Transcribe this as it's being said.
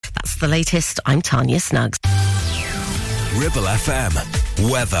the latest, I'm Tanya Snuggs. Ribble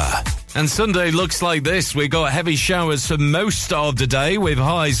FM weather. And Sunday looks like this. We've got heavy showers for most of the day with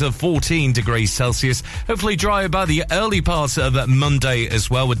highs of 14 degrees Celsius. Hopefully drier by the early parts of Monday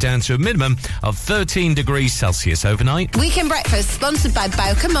as well. We're down to a minimum of 13 degrees Celsius overnight. Weekend Breakfast sponsored by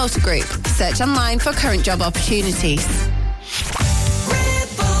Bowker Motor Group. Search online for current job opportunities.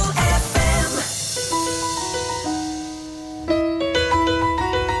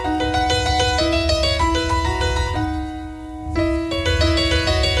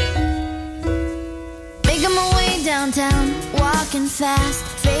 Downtown, walking fast,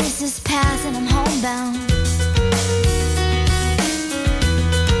 faces pass and I'm homebound.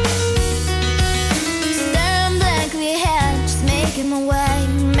 Staring blankly ahead, just making my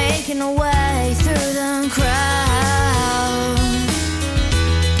way through the crowd.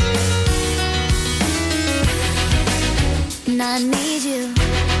 And I need you,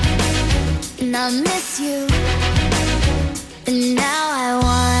 and I miss you, and now I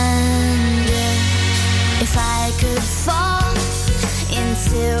wonder if I could fall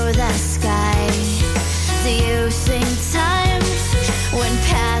into the sky. Do you think time would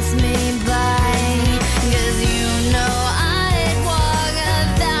pass me by? 'Cause you know I'd walk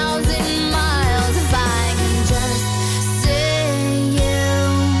 1,000 miles if I can just see you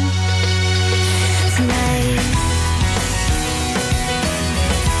tonight.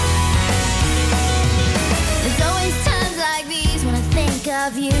 There's always times like these when I think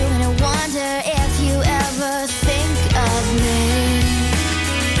of you, and I wonder if you ever think of me.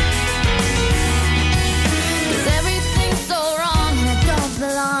 'Cause everything's so wrong and I don't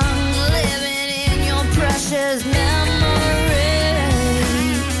belong, living in your precious memory.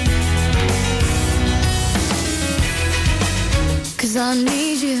 'Cause I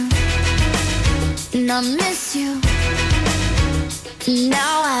need you and I miss you.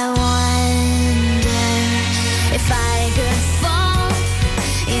 Now I wonder if I could fall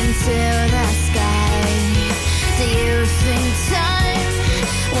into the sky. Do you think time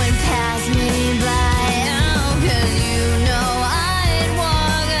would pass me by? Oh, 'cause you know I'd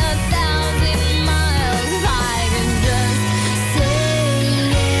walk 1,000 miles if I could just see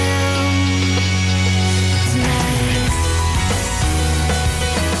you tonight.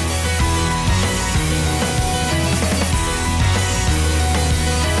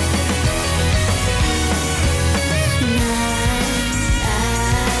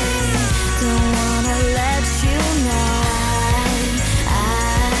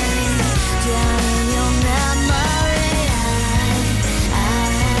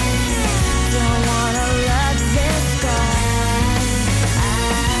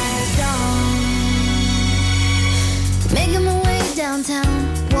 Downtown,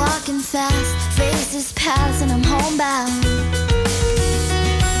 walking fast, faces pass and I'm homebound.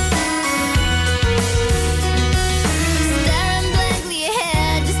 Staring blankly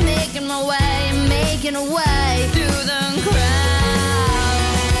ahead, just making my way through the crowd.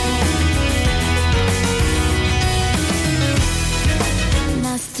 And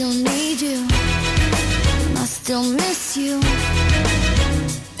I still need you, and I still miss you,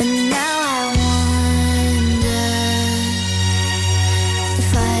 and now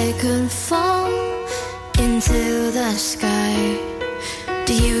I could fall into the sky.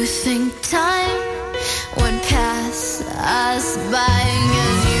 Do you think time would pass us by?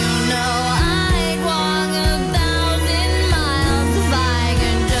 'Cause you know I'd walk 1,000 miles if I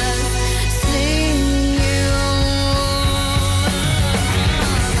could just see you.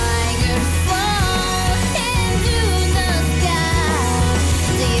 If I could fall into the sky,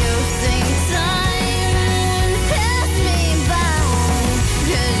 do you think time would pass me by?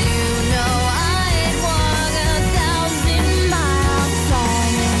 'Cause you know I'd walk 1,000 miles if I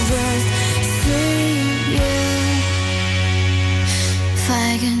can just see you. If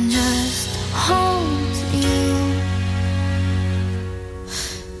I can just hold you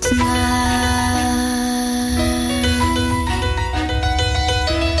tonight.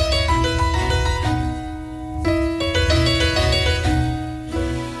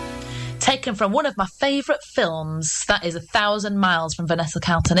 Taken from one of my favourite films, that is 1,000 Miles from Vanessa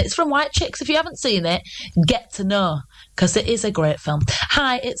Carlton. It's from White Chicks. If you haven't seen it, get to know, because it is a great film.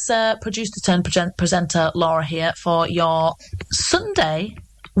 Hi, it's producer turned presenter Laura here for your Sunday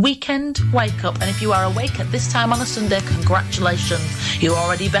weekend wake up. And if you are awake at this time on a Sunday, congratulations. You're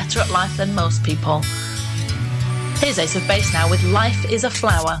already better at life than most people. Here's Ace of Base now with Life is a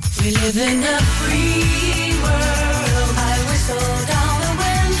Flower. We live in a free world. I whistle down the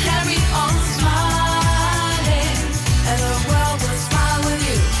wind, carry on smiling, and the world will smile with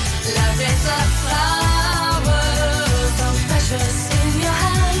you. Life is a flower, so precious in your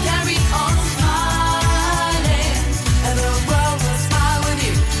hand. Carry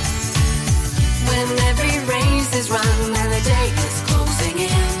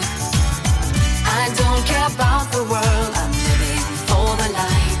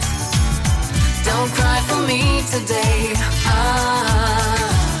today.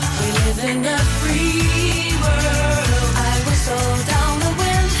 We live in a free world. I whistle down the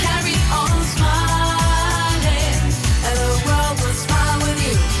wind, carry on smiling, and the world will smile with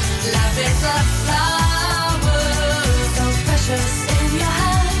you. Life is a flower, so precious in your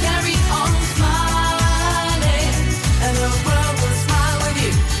hand. Carry on smiling, and the world will smile with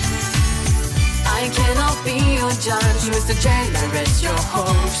you. I cannot be your judge, Mr. Jailer is your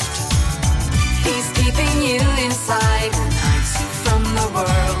host. He's keeping you inside and hides you from the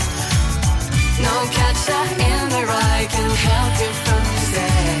world. No catcher in the rye can help you from his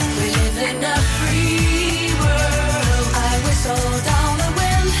head. We live in a free world. I whistle down the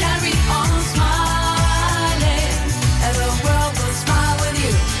wind, carry on smiling, and the world will smile with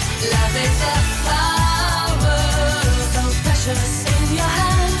you. Love is a flower, so precious in your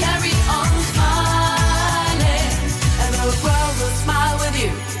hand. Carry on smiling, and the world will smile with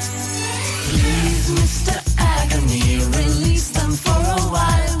you. Please, Mr. Agony, release them for a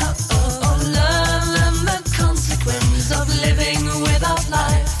while. Learn them the consequence of living without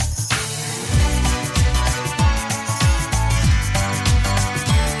life.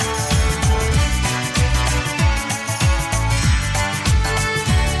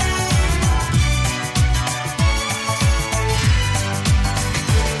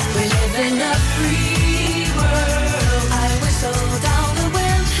 We live in a free world. I whistle down the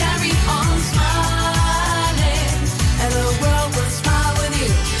wind, carry on smiling, and the world will smile with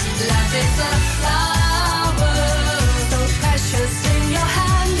you. Life is a flower, so precious in your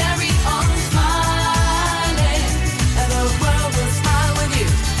hand. Carry on smiling, and the world will smile with you.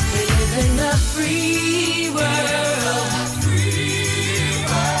 We live in a free world.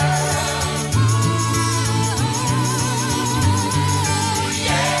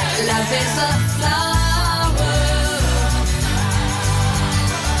 Life is a flower.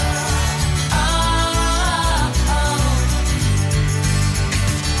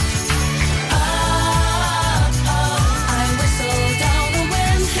 I whistle down the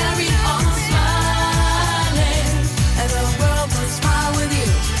wind, carry on smiling, and the world will smile with you.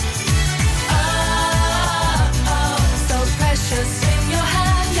 So precious in your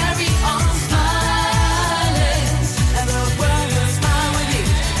hand, carry on smiling, and the world will smile with you.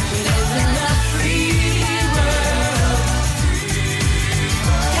 We live in a free world.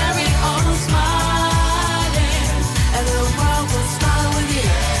 Carry on smiling, and the world will smile with you.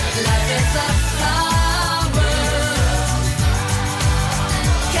 Life is a flower.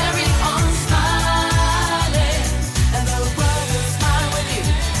 Carry on smiling, and the world will smile with you.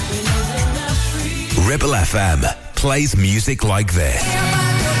 We live in a free Ribble FM plays music like this.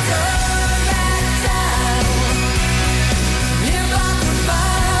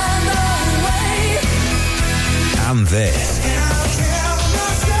 And this.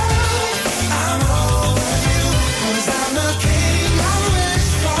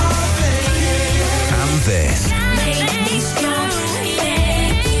 And this.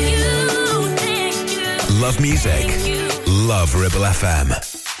 Love music. Love Ribble FM.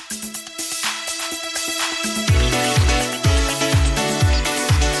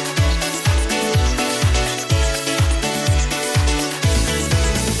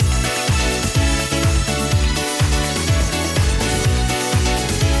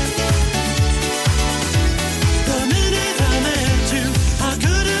 The minute I met you, I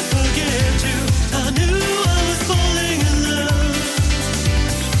couldn't forget you. I knew I was falling in love.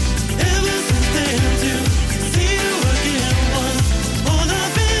 Ever since then, to see you again was more than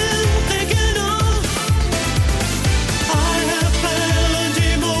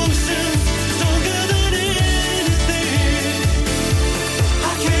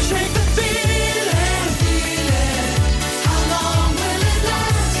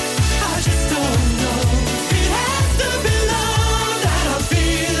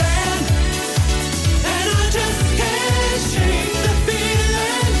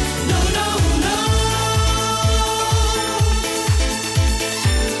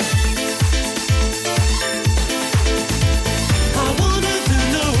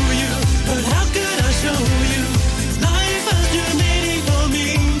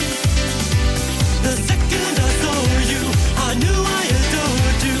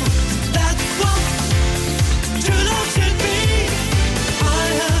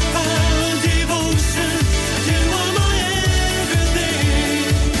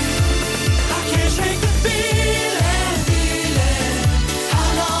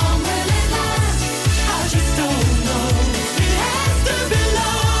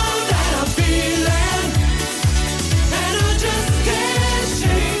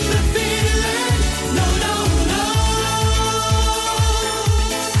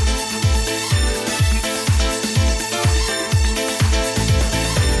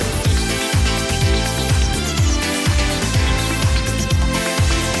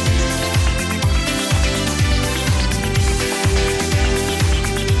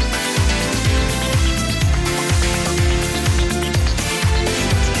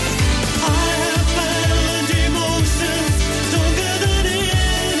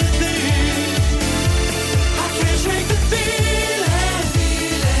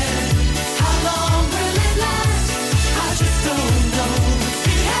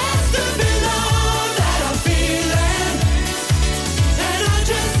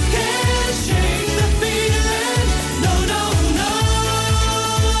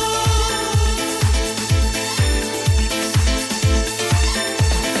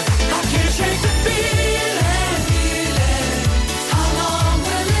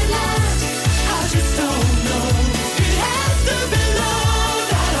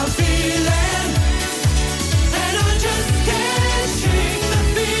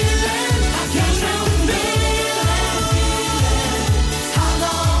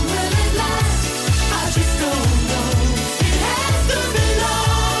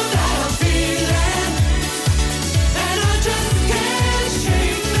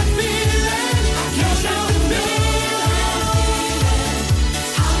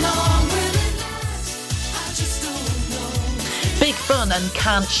and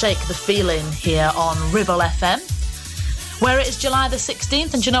Can't Shake the Feeling here on Ribble FM, where it is July the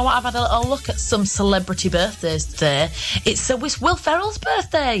 16th, and do you know what? I've had a little look at some celebrity birthdays today. It's Will Ferrell's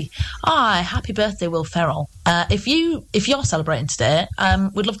birthday. Happy birthday, Will Ferrell. If you're celebrating today,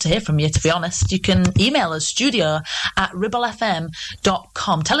 we'd love to hear from you, to be honest. You can email us,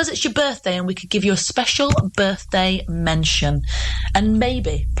 studio@ribblefm.com. Tell us it's your birthday and we could give you a special birthday mention and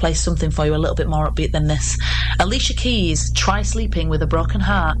maybe play something for you a little bit more upbeat than this. Alicia Keys, Try Sleeping with a Broken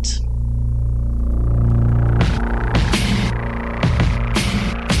Heart.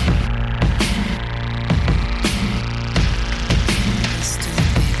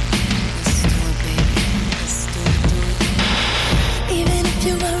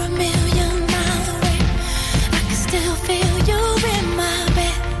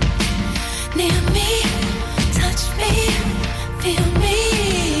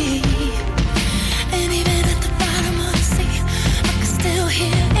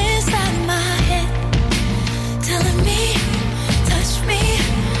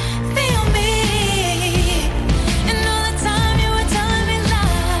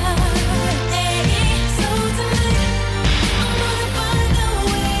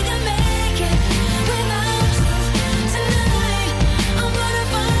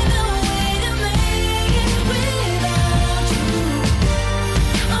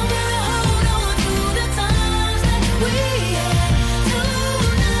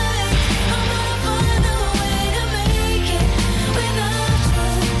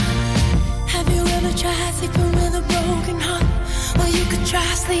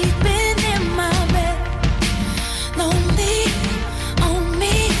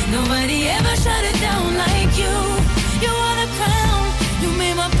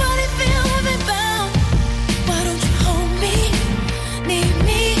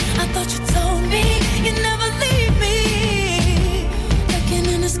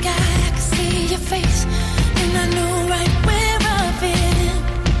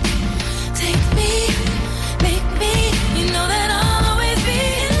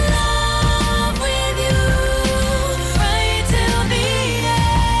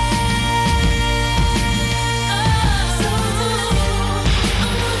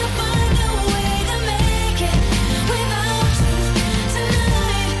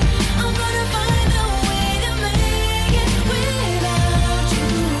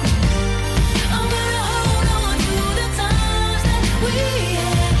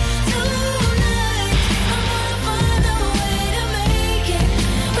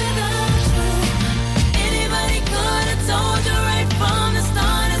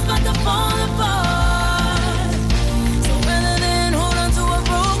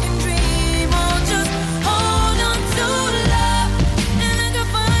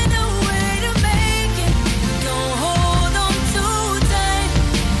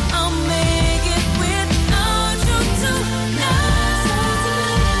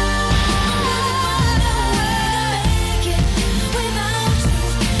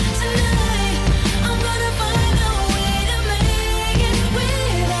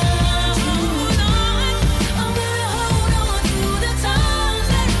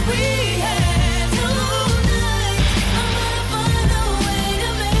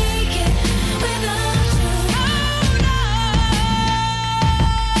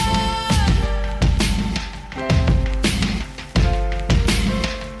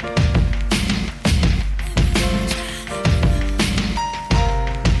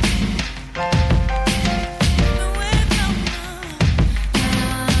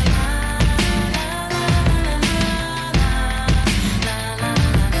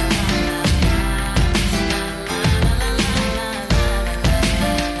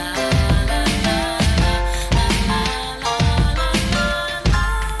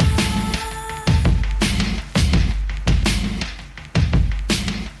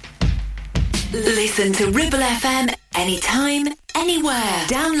 Listen to Ribble FM anytime, anywhere.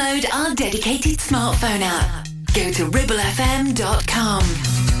 Download our dedicated smartphone app. Go to ribblefm.com.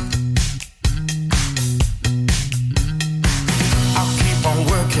 I'll keep on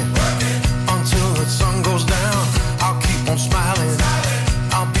working until the sun goes down. I'll keep on smiling.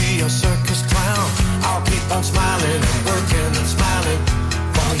 I'll be a circus clown. I'll keep on smiling and working and smiling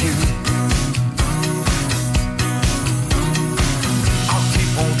for you. I'll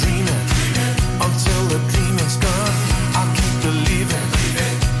keep on dreaming until the dreaming's done. I'll keep believing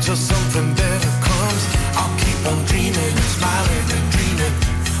till something better comes. I'll keep on dreaming and smiling and dreaming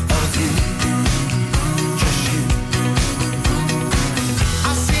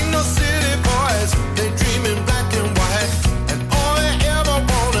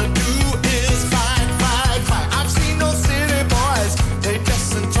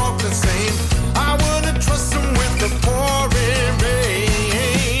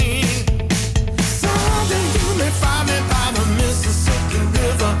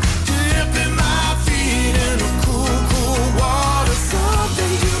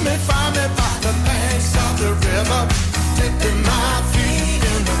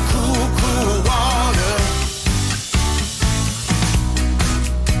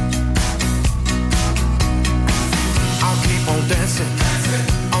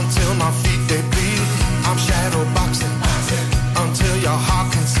until my feet they bleed. I'm shadow boxing until your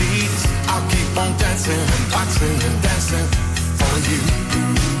heart concedes. I'll keep on dancing and boxing and dancing for you,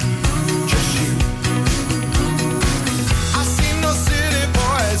 just you. I see no city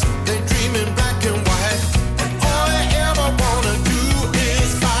boys, they dream in black and white, and all they ever wanna do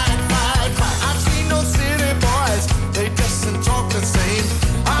is fight, fight, fight. I've seen no city boys, they dress and talk the same.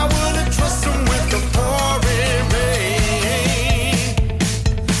 I wouldn't trust them with the pouring rain.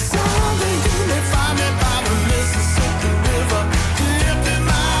 Something you may find me by the Mississippi River, dipping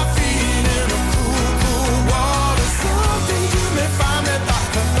my feet in the cool, cool water. Something you may find me by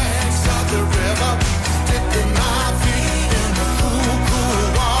the banks of the river, dipping my feet in the cool, cool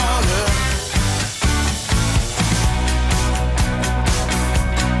water.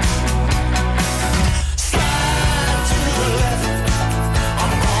 Slide to the left,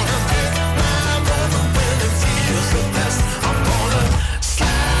 I'm gonna pick my moment when it feels the best. I'm gonna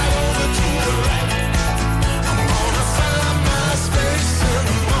slide over to the right, I'm gonna find my space in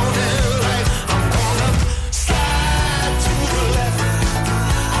the morning light. I'm gonna slide to the left,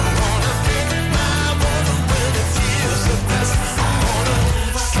 I'm gonna pick my moment when it feels the best. I'm gonna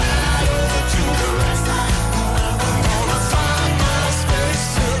slide over to the right, I'm gonna find my space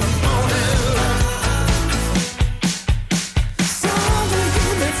in the morning light. Somewhere you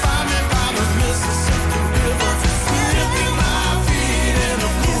may find me by the Mississippi River, dipping my feet in the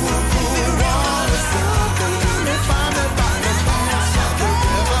cool, cool water. Somewhere you may find me by the banks of the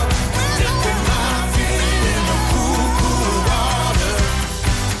river, dipping my feet in the cool, cool water.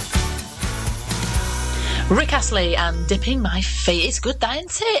 Rick Astley and Dipping My Feet. It's good, that,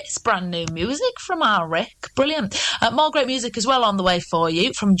 isn't it? It's brand new music from our Rick. Brilliant. More great music as well on the way for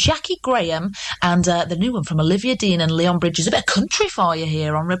you from Jackie Graham and the new one from Olivia Dean and Leon Bridges. A bit of country for you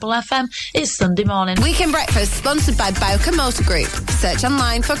here on Ribble FM. It's Sunday morning. Weekend Breakfast, sponsored by Bowker Motor Group. Search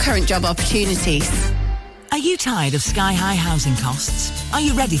online for current job opportunities. Are you tired of sky-high housing costs? Are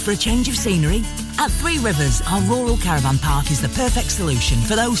you ready for a change of scenery? At Three Rivers, our rural caravan park is the perfect solution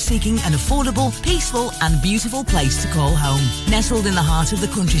for those seeking an affordable, peaceful and beautiful place to call home. Nestled in the heart of the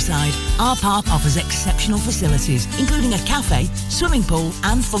countryside, our park offers exceptional facilities, including a cafe, swimming pool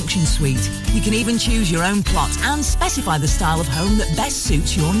and function suite. You can even choose your own plot and specify the style of home that best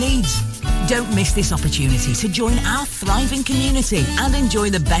suits your needs. Don't miss this opportunity to join our thriving community and enjoy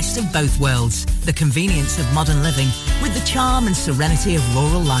the best of both worlds, the convenience of modern living with the charm and serenity of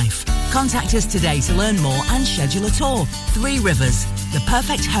rural life. Contact us today to learn more and schedule a tour. Three Rivers, the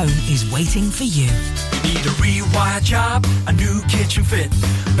perfect home is waiting for you. You need a rewire job, a new kitchen fit,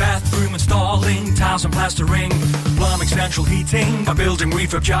 bathroom installing, tiles and plastering, plumbing, central heating, a building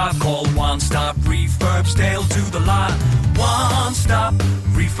refurb job. Call One Stop Refurbs, Dale to the lot. One Stop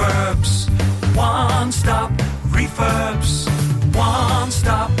Refurbs, One Stop Refurbs, One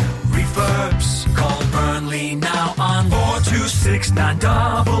Stop Refurbs. Call Burnley now on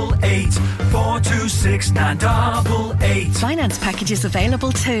 426-988, 426-988. Finance packages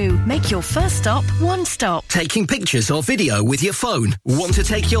available too. Make your first stop One Stop. Taking pictures or video with your phone? Want to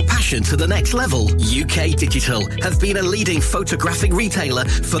take your passion to the next level? UK Digital have been a leading photographic retailer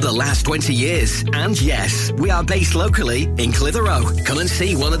for the last 20 years. And yes, we are based locally in Clitheroe. Come and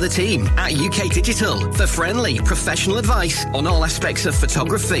see one of the team at UK Digital for friendly, professional advice on all aspects of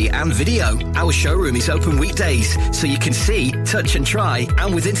photography and video. Our showroom is open weekdays, so you can see, touch and try.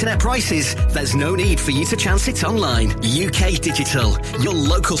 And with internet prices, there's no need for you to chance it online. UK Digital, your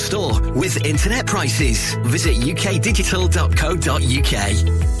local store with internet prices. Visit ukdigital.co.uk.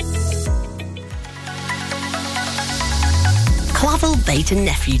 Clavel Bait and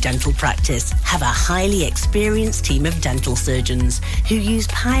Nephew Dental Practice have a highly experienced team of dental surgeons who use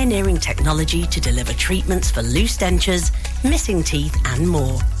pioneering technology to deliver treatments for loose dentures, missing teeth and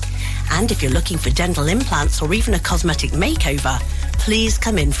more. And if you're looking for dental implants or even a cosmetic makeover, please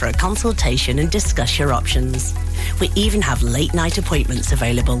come in for a consultation and discuss your options. We even have late night appointments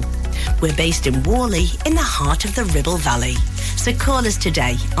available. We're based in Worley in the heart of the Ribble Valley. So call us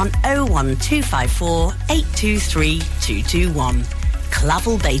today on 01254 823 221.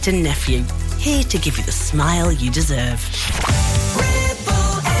 Clavel Bait and Nephew, here to give you the smile you deserve.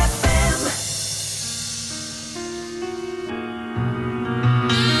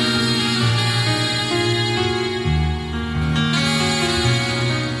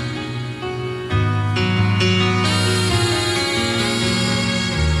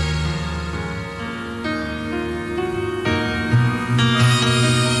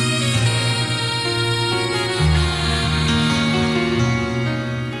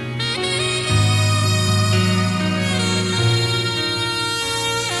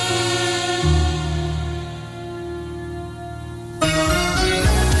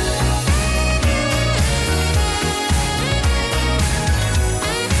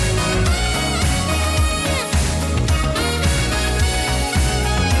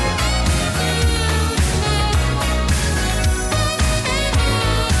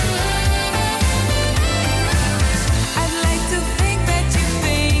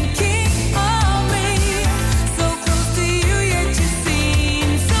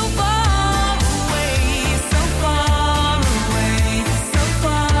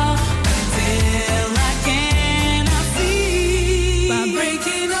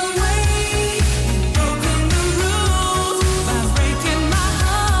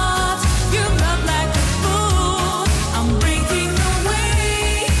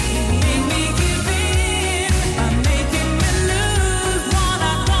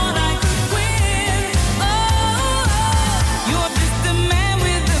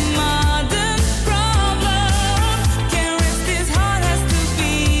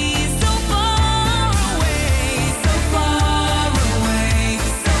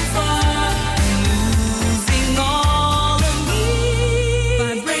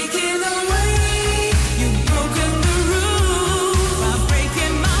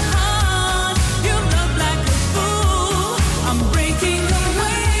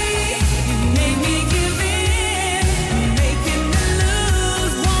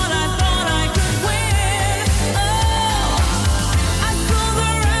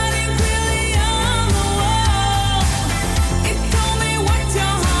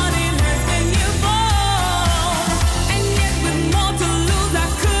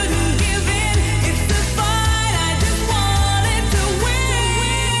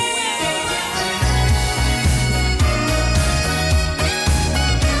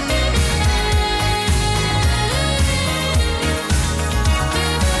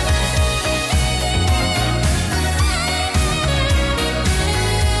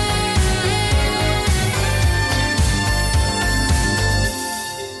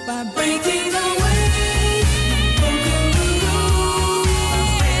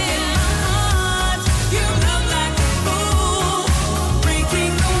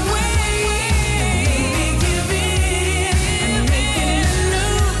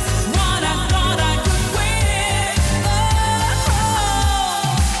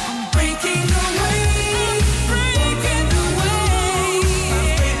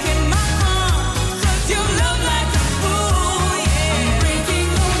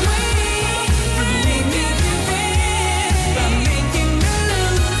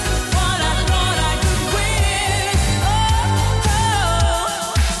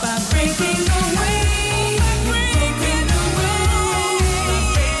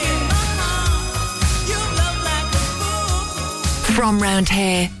 from round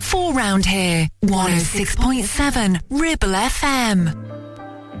here, for round here. 106.7 Ribble FM.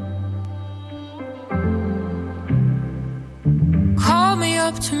 Call me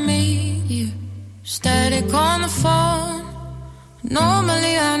up to meet you. Static on the phone.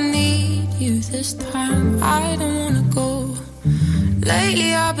 Normally I need you. This time I don't wanna go.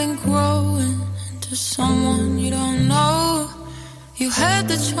 Lately I've been growing into someone you don't know. You had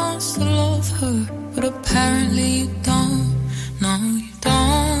the chance to love her, but apparently you don't. No, you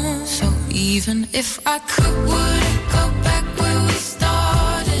don't. So even if I could, would it go back where we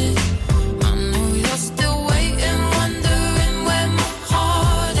started? I know you're still waiting, wondering where my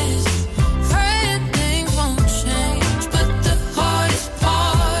heart is. Praying things won't change, but the hardest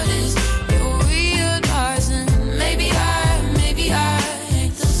part is you're realizing maybe I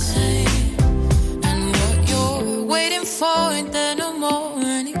ain't the same. And what you're waiting for ain't there no more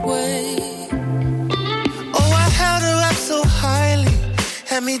anyway. Oh, I held her up so highly,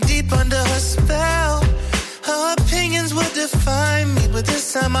 had me deep under her spell. Her opinions would define me, but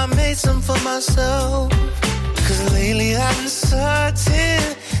this time I made some for myself. Cause lately I've been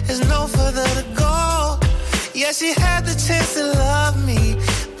certain there's no further to go. Yeah, she had the chance to love me,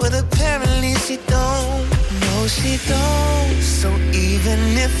 but apparently she don't. No, she don't. So even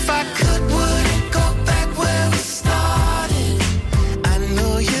if I could, would it go back where we started? I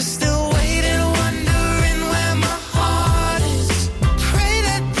know you're still waiting, wondering where my heart is. Pray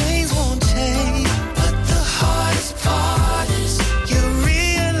that things won't change, but the hardest part is you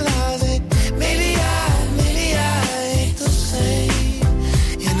realize that maybe I ain't the same.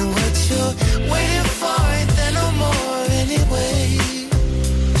 And what you're waiting for ain't there no more anyway.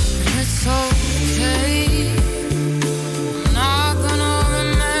 And it's okay. I'm not gonna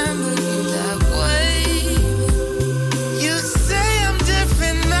remember you that way. You say I'm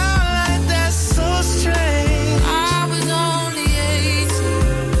different now, like that's so strange. I was only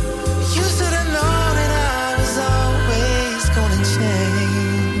 18. You should have known that I was always gonna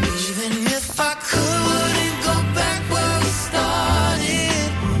change. Even if I could, wouldn't go back where we started.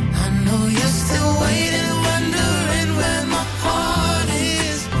 I know you're still waiting, wondering where my heart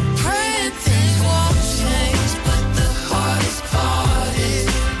is. Praying things won't change, but the hardest part is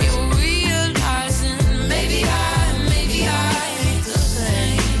You're realizing maybe I ain't the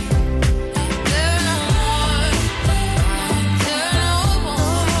same. There no more. There no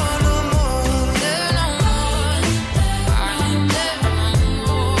more. no more. There no more. I ain't there no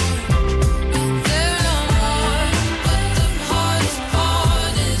more. There no more. But the hardest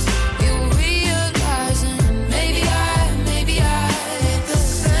part is you're realizing maybe I ain't the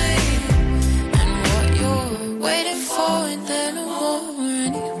same. And what you're waiting for ain't there no more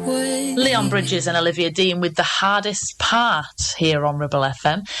anyway. Leon Bridges and Olivia Dean with The Hardest Part here on Ribble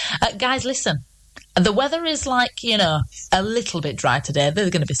FM. Guys, listen. The weather is like, a little bit dry today. There's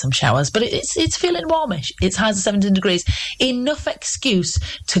going to be some showers, but it's feeling warmish. It's highs of 17 degrees. Enough excuse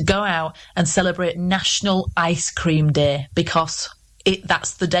to go out and celebrate National Ice Cream Day because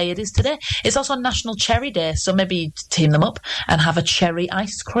that's the day it is today. It's also National Cherry Day, so maybe team them up and have a cherry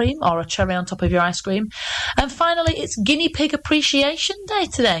ice cream or a cherry on top of your ice cream. And finally, it's Guinea Pig Appreciation Day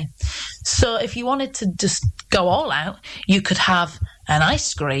today. So if you wanted to just go all out, you could have an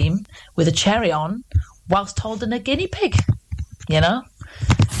ice cream with a cherry on whilst holding a guinea pig.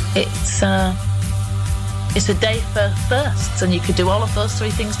 It's a day for firsts, and you could do all of those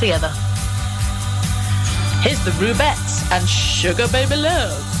three things together. Here's the Rubettes and Sugar Baby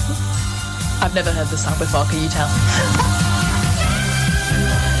Love. I've never heard this song before, can you tell?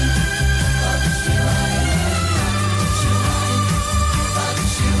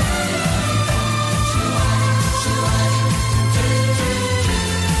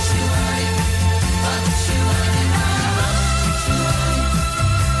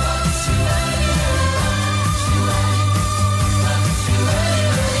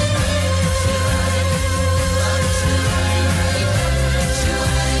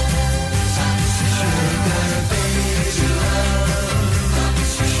 Sugar baby,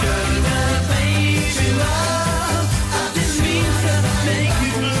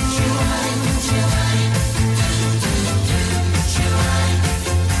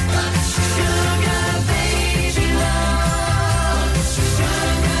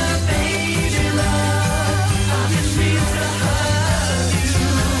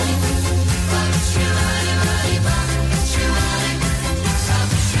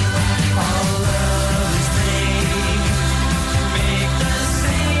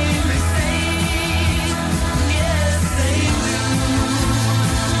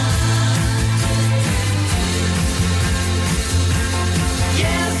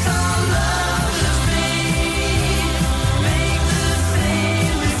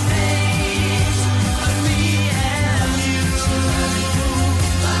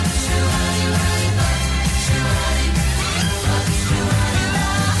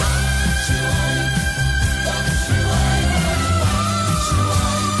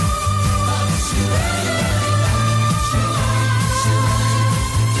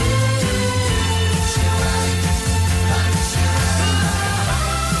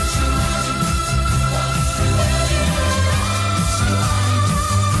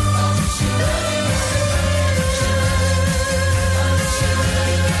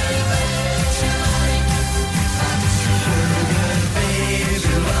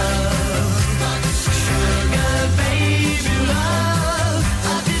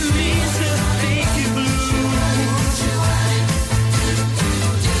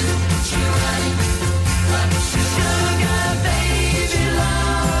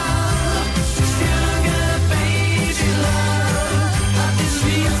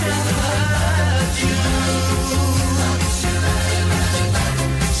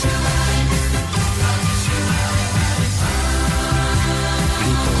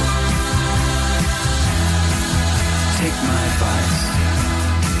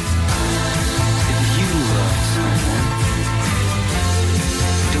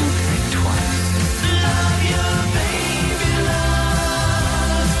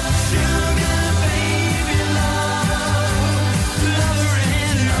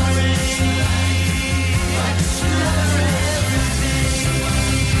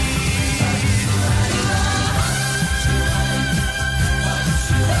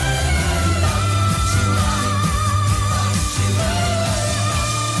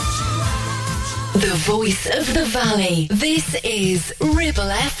 voice of the valley. This is Ribble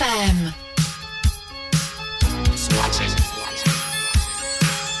FM.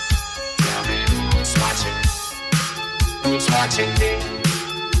 Who's watching me?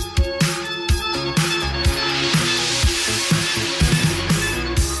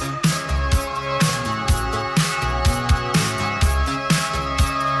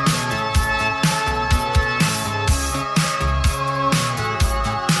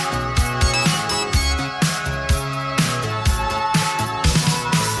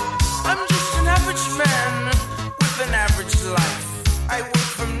 I'm just an average man with an average life. I work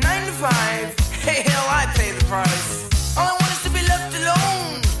from 9 to 5. Hey, hell, I pay the price. All I want is to be left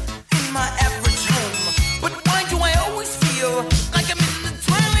alone in my average home. But why do I always feel like I'm in the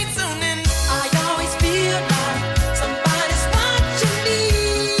twilight zone? And I always feel like somebody's watching me,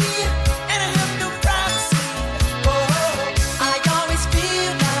 and I have no privacy. Oh, I always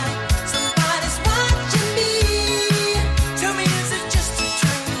feel like somebody's watching me. Tell me, is it just a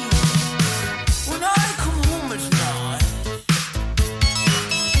dream? When I come home at night,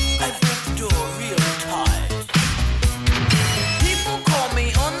 I break the door real tight. People call me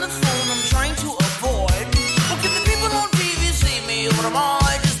on the phone, I'm trying to avoid. Well, can the people on TV see me, or am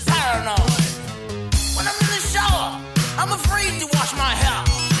I just paranoid? When I'm in the shower, I'm afraid to wash my hair,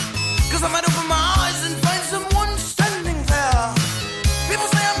 'cause I might open my eyes and find someone standing there. People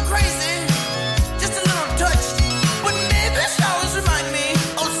say I'm crazy, just a little touched, but maybe showers remind me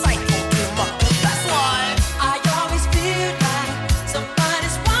of psycho humor. That's why I always feel like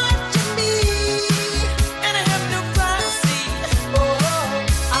somebody's watching me, and I have no privacy. Oh,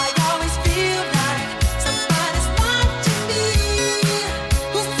 I always feel like somebody's watching me.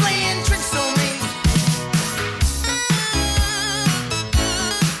 Who's playing tricks on me?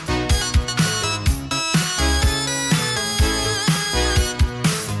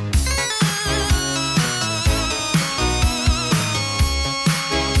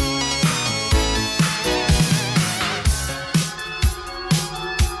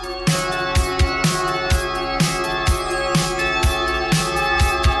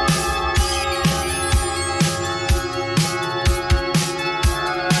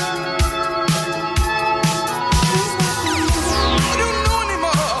 I don't know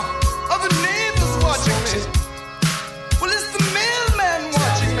anymore. Are the neighbors watching me? Well, it's the mailman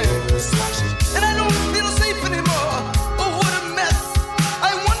watching me. And I don't feel safe anymore. Oh, what a mess. I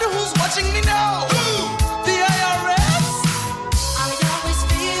wonder who's watching me now. The IRS? I always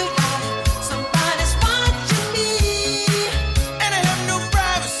feel like somebody's watching me, and I have no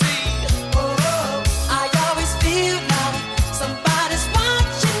privacy. Oh, I always feel like somebody's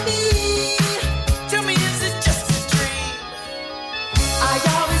watching me. Tell me, is it just a dream? I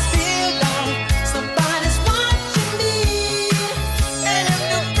always feel like somebody's watching me, and I have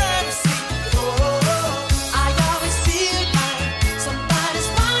no privacy. Oh, I always feel like somebody's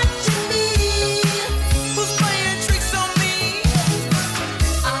watching me. Who's playing tricks on me?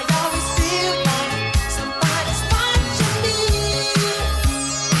 I always feel like somebody's watching me.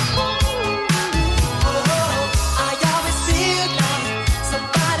 Oh, I always feel like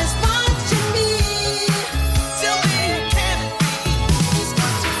somebody's watching me. Tell me it can't be.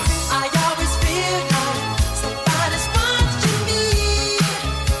 I always feel like somebody's watching me.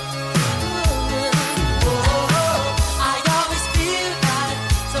 Oh, I always feel like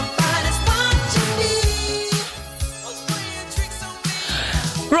somebody's watching me. Who's playing tricks on me?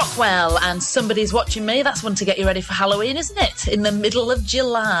 Rockwell and Somebody's Watching Me. That's one to get you ready for Halloween, isn't it? In the middle of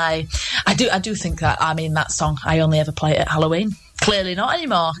July. I do think that, I mean, that song, I only ever play it at Halloween. Clearly not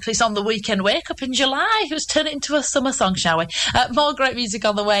anymore, because it's on the weekend wake up in July. Let's turn it into a summer song, shall we? More great music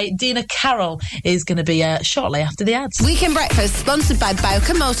on the way. Dina Carroll is going to be shortly after the ads. Weekend Breakfast, sponsored by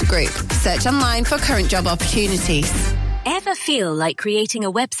Bowker Motor Group. Search online for current job opportunities. Ever feel like creating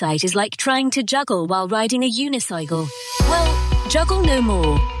a website is like trying to juggle while riding a unicycle? Well, juggle no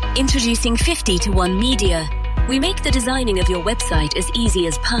more. Introducing 50-to-1 Media. We make the designing of your website as easy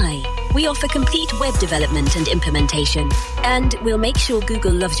as pie. We offer complete web development and implementation. And we'll make sure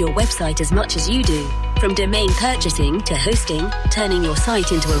Google loves your website as much as you do. From domain purchasing to hosting, turning your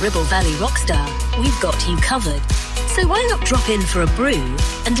site into a Ribble Valley rockstar, we've got you covered. So why not drop in for a brew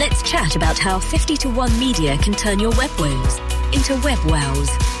and let's chat about how 50-to-1 Media can turn your web woes into web wows.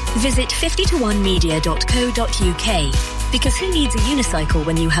 Visit 50to1media.co.uk, because who needs a unicycle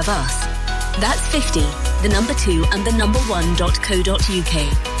when you have us? That's 50, the number 2 and the number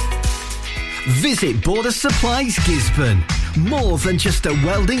 1.co.uk. Visit Border Supplies Gisborne. More than just a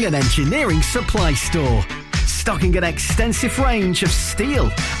welding and engineering supply store. Stocking an extensive range of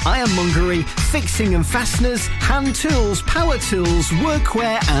steel, ironmongery, fixing and fasteners, hand tools, power tools,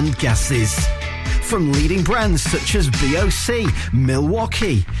 workwear and gases. From leading brands such as BOC,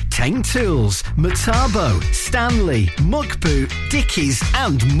 Milwaukee, Tang Tools, Metabo, Stanley, Muck Boot, Dickies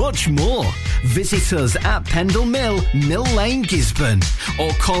and much more. Visit us at Pendle Mill, Mill Lane, Gisborne,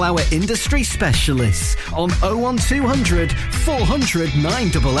 or call our industry specialists on 01200 400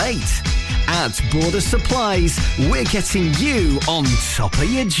 988. At Border Supplies, we're getting you on top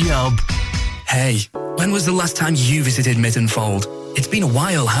of your job. Hey, when was the last time you visited Mittenfold? It's been a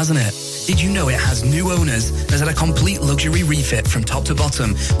while, hasn't it? Did you know it has new owners and has had a complete luxury refit from top to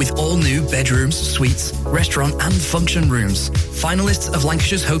bottom with all new bedrooms, suites, restaurant and function rooms? Finalists of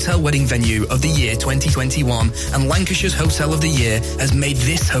Lancashire's Hotel Wedding Venue of the Year 2021 and Lancashire's Hotel of the Year has made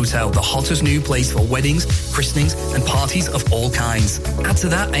this hotel the hottest new place for weddings, christenings and parties of all kinds. Add to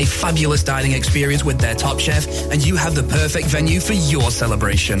that a fabulous dining experience with their top chef and you have the perfect venue for your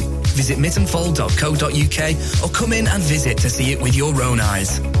celebration. Visit mittenfold.co.uk or come in and visit to see it with your own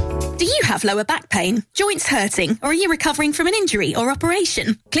eyes. Do you have lower back pain, joints hurting, or are you recovering from an injury or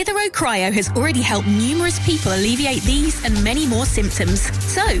operation? Clitheroe Cryo has already helped numerous people alleviate these and many more symptoms.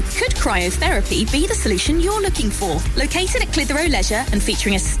 So, could cryotherapy be the solution you're looking for? Located at Clitheroe Leisure and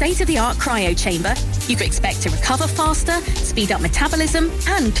featuring a state-of-the-art cryo chamber, you could expect to recover faster, speed up metabolism,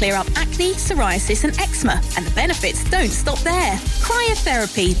 and clear up acne, psoriasis, and eczema. And the benefits don't stop there.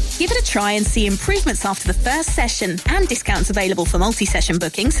 Cryotherapy. Give it a try and see improvements after the first session, and discounts available for multi-session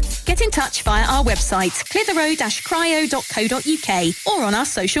bookings. Get in touch via our website, clitheroe-cryo.co.uk, or on our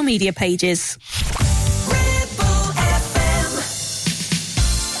social media pages.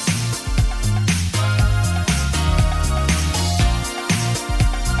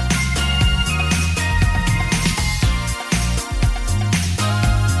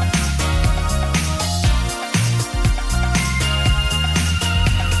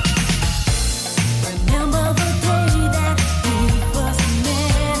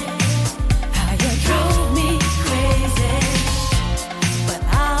 Drove me crazy, but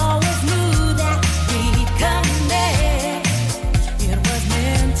I always knew that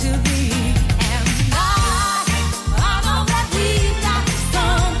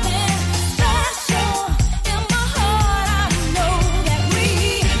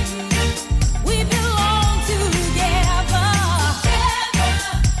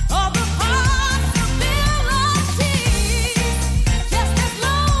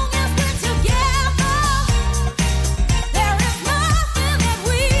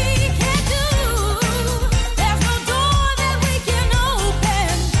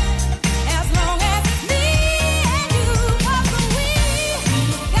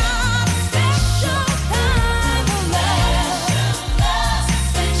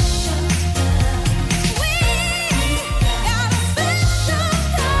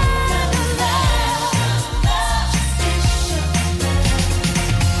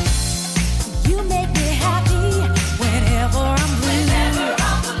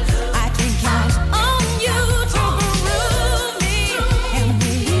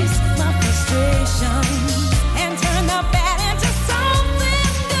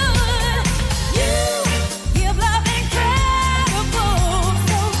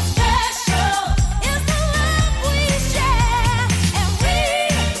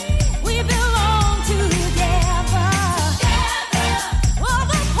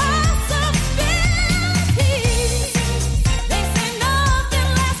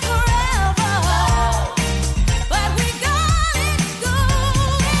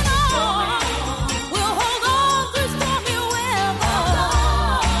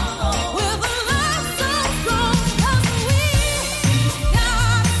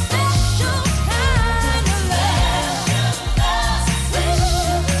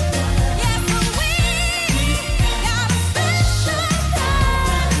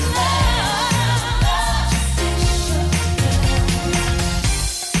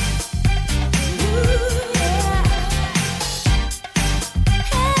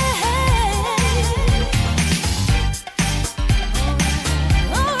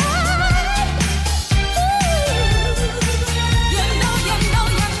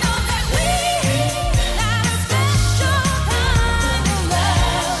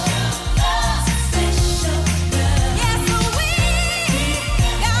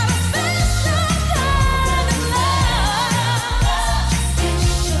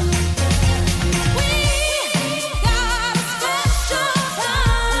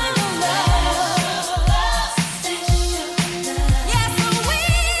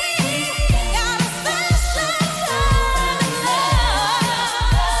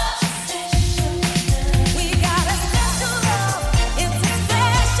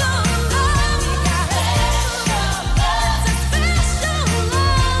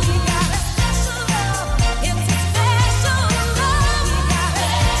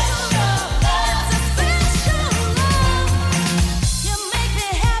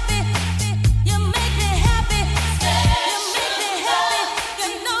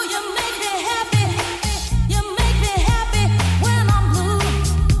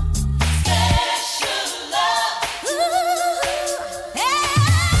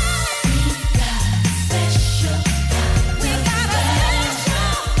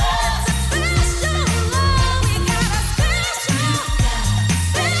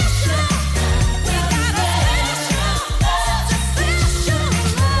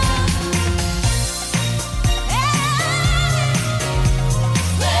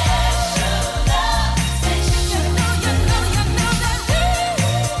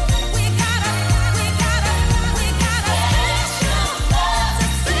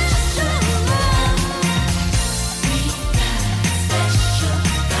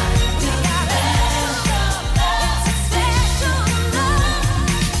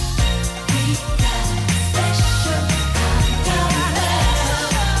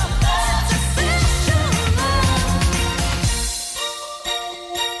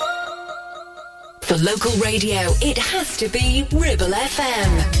For local radio, it has to be Ribble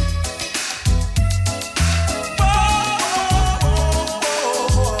FM.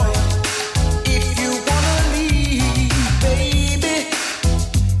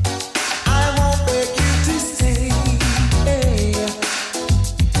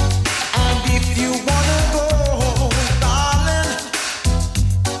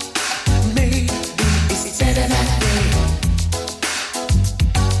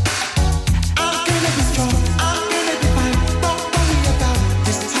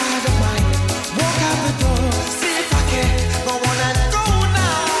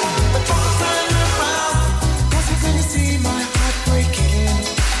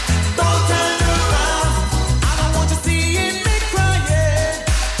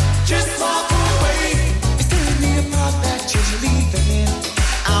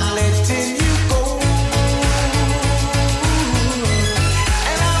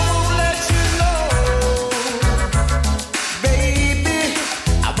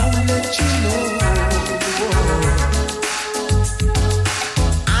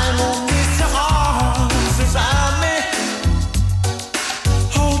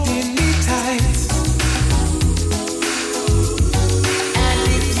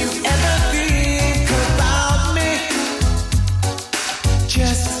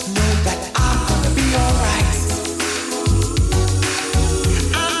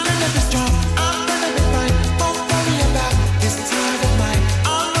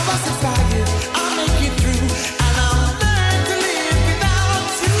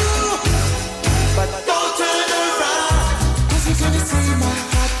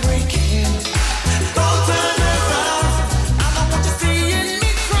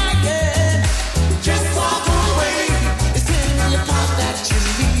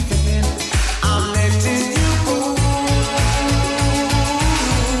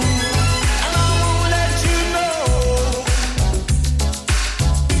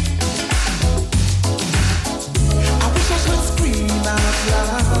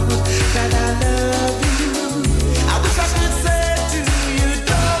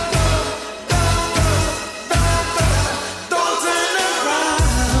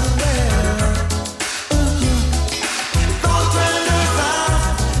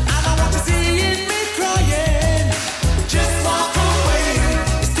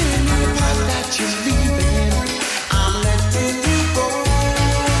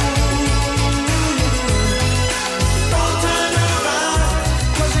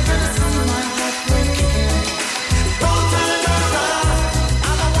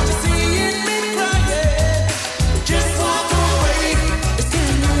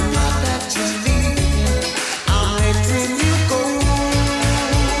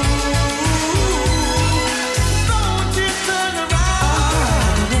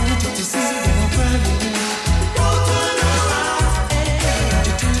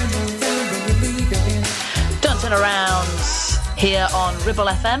 Here on Ribble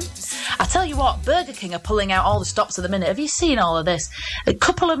FM. I tell you what, Burger King are pulling out all the stops at the minute. Have you seen all of this? A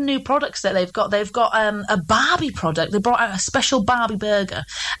couple of new products that they've got. They've got a Barbie product. They brought out a special Barbie burger,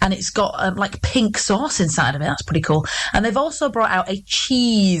 and it's got like pink sauce inside of it. That's pretty cool. And they've also brought out a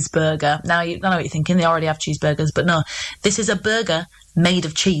cheeseburger. Now, I know what you're thinking. They already have cheeseburgers, but no. This is a burger made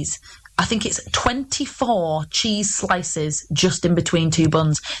of cheese. I think it's 24 cheese slices just in between two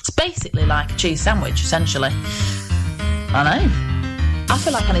buns. It's basically like a cheese sandwich, essentially. I know. I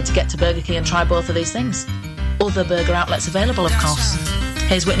feel like I need to get to Burger King and try both of these things. Other burger outlets available, of course.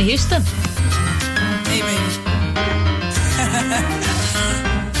 Here's Whitney Houston. Hey, baby.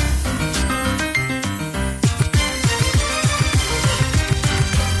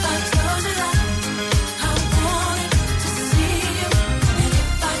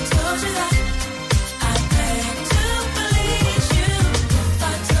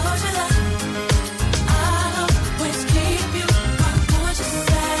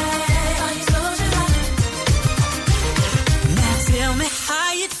 Tell me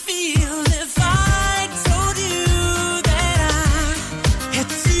how you'd feel if I told you that I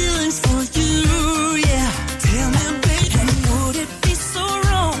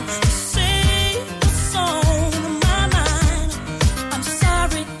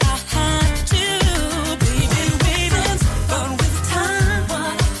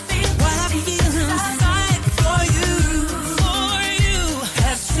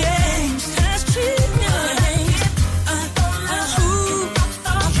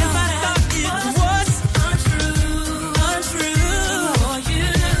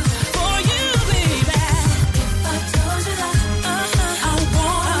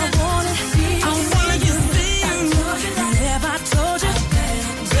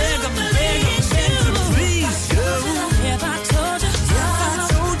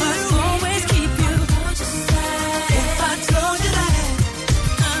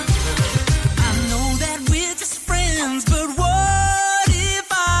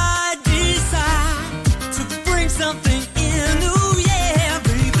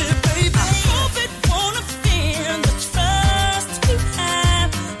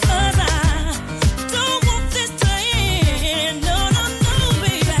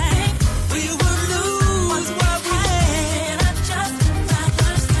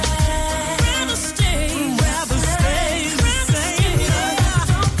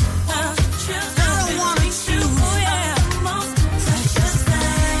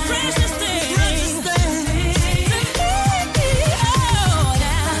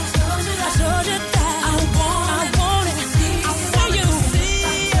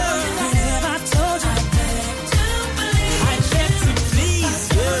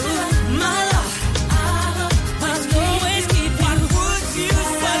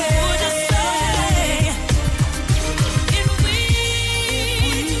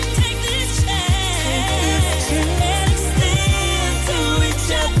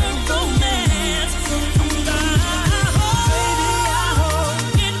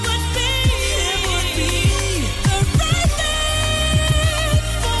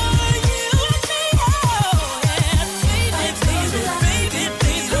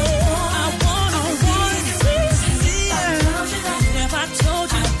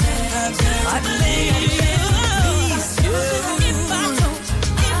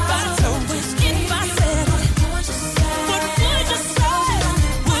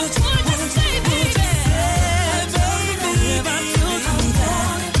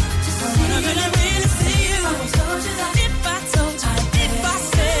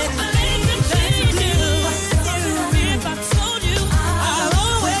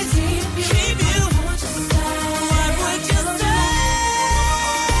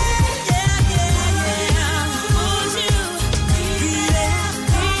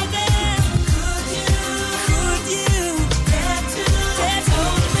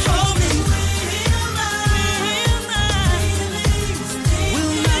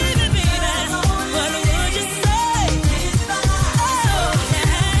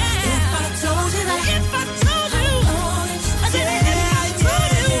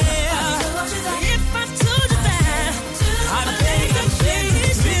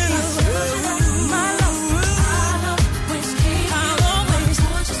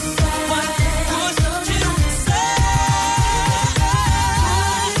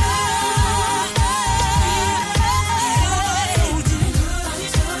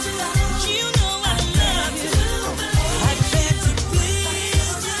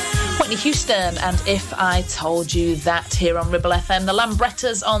Houston and If I Told You That here on Ribble FM. The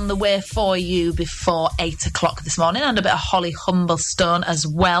Lambrettas on the way for you before 8 o'clock this morning, and a bit of Holly Humblestone as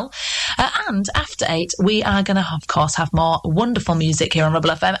well. And after 8, we are going to, of course, have more wonderful music here on Ribble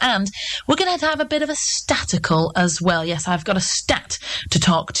FM, and we're going to have a bit of a statical as well. Yes, I've got a stat to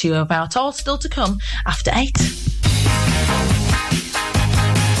talk to you about, all still to come after 8.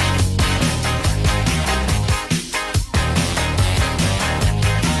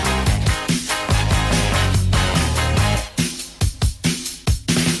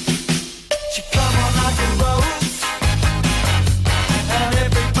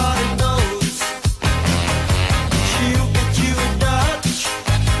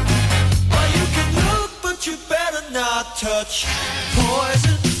 Touch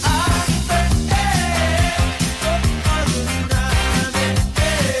poison ivy,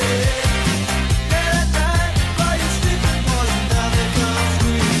 at night while you're sleeping, falling down, they come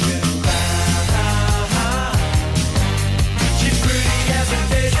screaming. She's pretty as a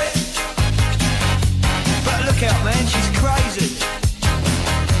daisy, but look out, man, she's crazy.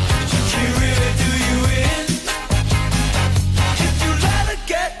 She really do you in if you let her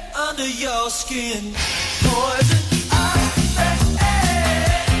get under your skin. Poison.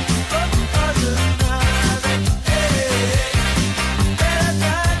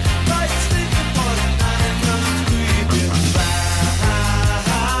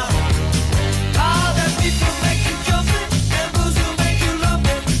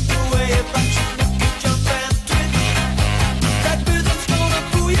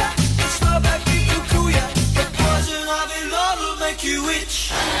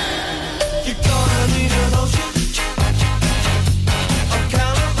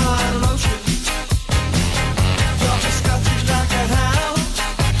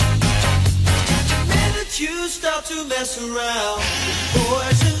 To mess around,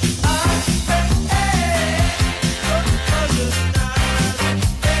 poison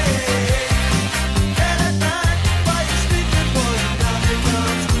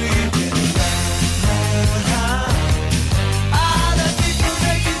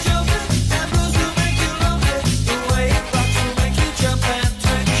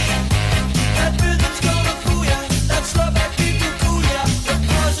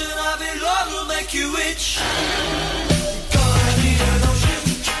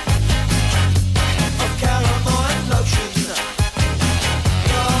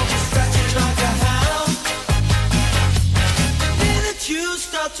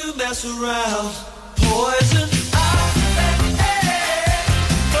to mess around, poison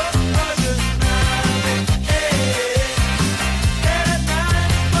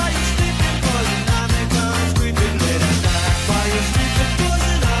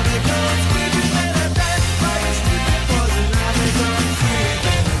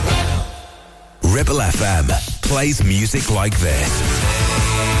Ribble FM plays music like this.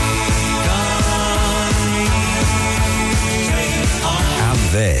 And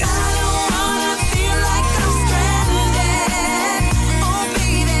this.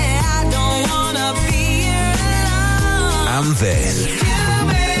 And this.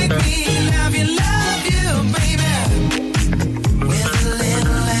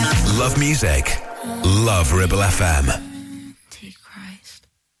 Love music. Love Ribble FM.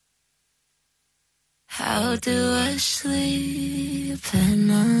 How do I sleep at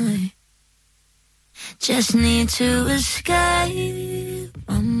night? Just need to escape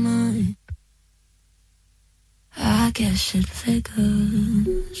my mind. guess it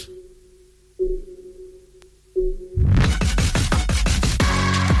figures.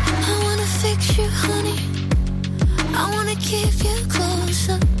 I wanna fix you, honey. I wanna keep you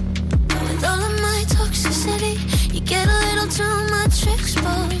closer. But with all of my toxicity, you get a little too much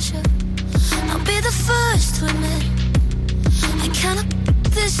exposure. I'll be the first to admit I cannot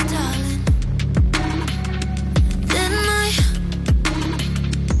this, darling. Didn't I?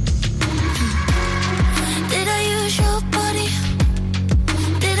 Did I use your body?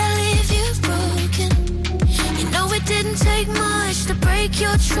 Did I leave you broken? You know it didn't take much to break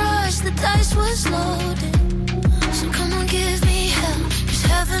your trust. The dice was loaded. So come on, give me hell, 'cause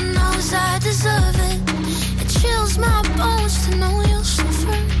heaven knows I deserve it. It chills my bones to know you're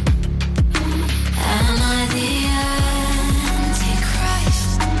suffering. Am I the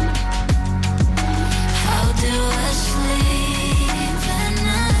Antichrist? How do I sleep at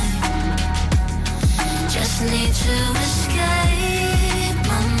night? Just need to escape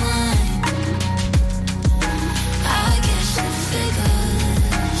my mind. I guess it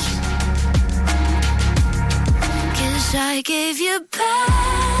figures, 'cause I gave you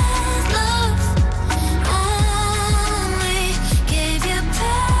bad love. Only gave you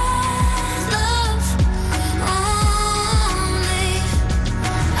bad love. Only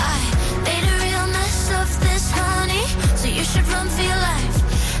I made a real mess of this, honey, so you should run for your life.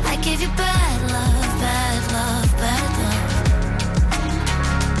 I gave you bad love, bad love, bad love.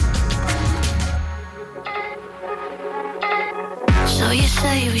 So you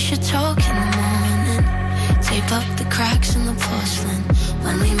say we should talk in the morning, tape up the cracks in the porcelain.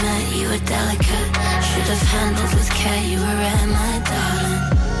 When we met, you were delicate. Should have handled with care. You were rare, my darling.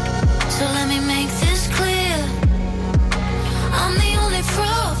 So let me make this clear. I'm the only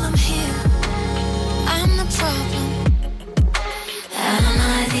problem here. I'm the problem. Am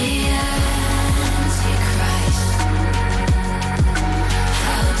I the Antichrist?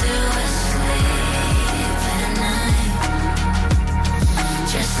 How do I sleep at night?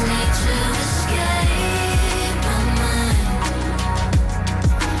 Just need to escape my mind.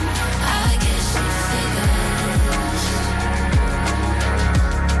 I guess it figures,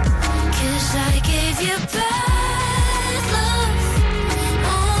 'cause I gave you bad love.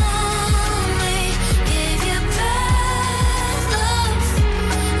 Only gave you bad love.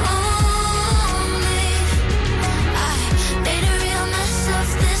 Only I made a real mess of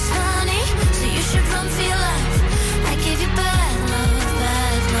this, honey, so you should run for your life. I gave you bad love,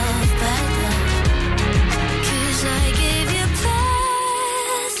 bad love, bad love. 'Cause I gave you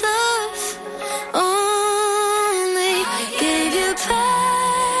bad love. Only gave you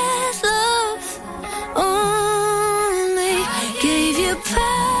bad love. Only gave you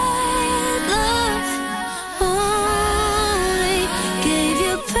bad love. Only gave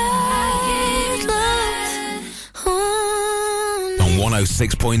you bad love. On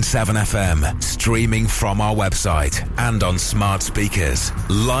 106.7 FM, streaming from our website and on smart speakers.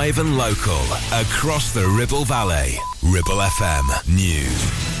 Live and local, across the Ribble Valley. Ribble FM News.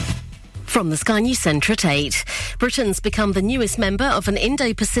 From the Sky News Centre at 8. Britain's become the newest member of an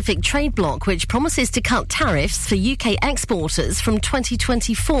Indo-Pacific trade bloc which promises to cut tariffs for UK exporters from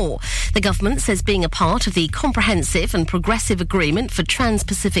 2024. The government says being a part of the Comprehensive and Progressive Agreement for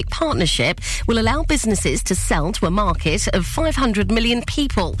Trans-Pacific Partnership will allow businesses to sell to a market of 500 million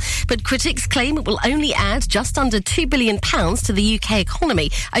people. But critics claim it will only add just under £2 billion to the UK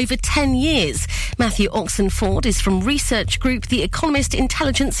economy over 10 years. Matthew Oxenford is from research group The Economist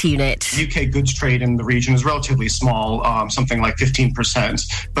Intelligence Unit. UK goods trade in the region is relatively small, something like 15%.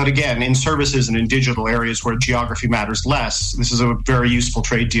 But again, in services and in digital areas where geography matters less, this is a very useful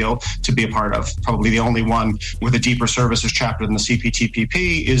trade deal to be a part of. Probably the only one with a deeper services chapter than the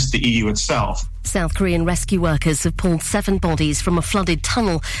CPTPP is the EU itself. South Korean rescue workers have pulled 7 bodies from a flooded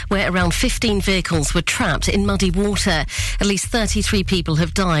tunnel where around 15 vehicles were trapped in muddy water. At least 33 people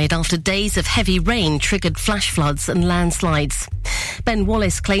have died after days of heavy rain triggered flash floods and landslides. Ben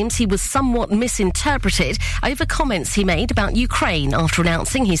Wallace claims he was somewhat misinterpreted over comments he made about Ukraine after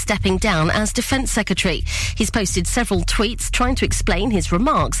announcing he's stepping down as Defence Secretary. He's posted several tweets trying to explain his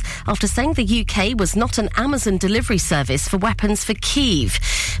remarks after saying the UK was not an Amazon delivery service for weapons for Kyiv.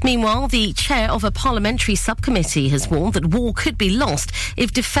 Meanwhile, the chair of a parliamentary subcommittee has warned that war could be lost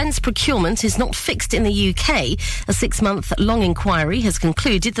if defence procurement is not fixed in the UK. A 6-month-long inquiry has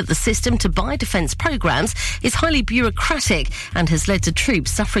concluded that the system to buy defence programmes is highly bureaucratic and has led to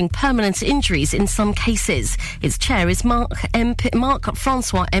troops suffering permanent injuries in some cases. Its chair is Mark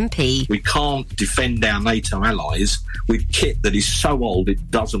Francois MP. We can't defend our NATO allies with kit that is so old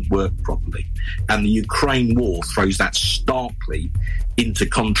it doesn't work properly. And the Ukraine war throws that starkly into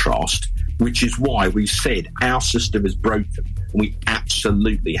contrast which is why we said our system is broken and we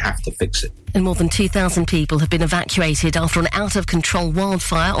absolutely have to fix it. And more than 2,000 people have been evacuated after an out-of-control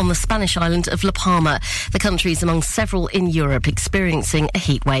wildfire on the Spanish island of La Palma. The country is among several in Europe experiencing a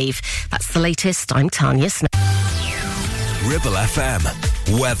heat wave. That's the latest. I'm Tanya Snow. Ribble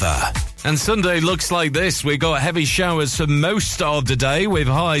FM. Weather. And Sunday looks like this. We've got heavy showers for most of the day with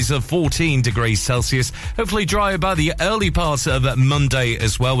highs of 14 degrees Celsius. Hopefully drier by the early part of Monday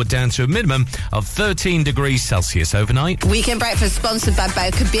as well. We're down to a minimum of 13 degrees Celsius overnight. Weekend breakfast sponsored by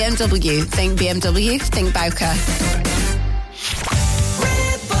Bowker BMW. Think BMW, think Bowker.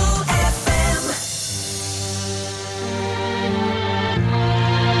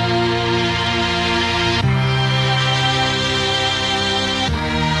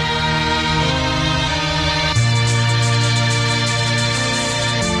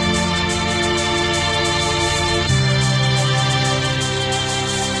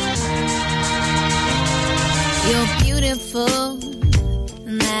 You're beautiful,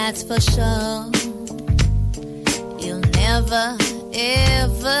 and that's for sure. You'll never,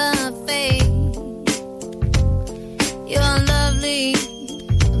 ever fade. You're lovely,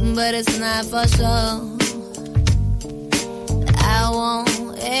 but it's not for sure. I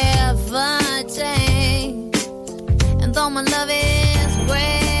won't ever change. And though my love is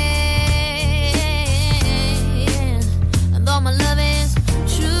great, and though my love is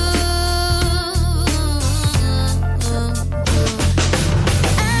true,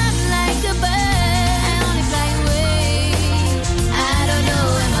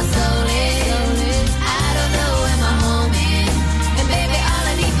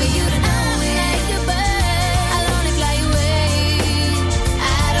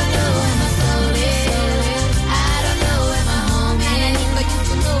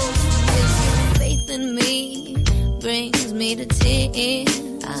 brings me to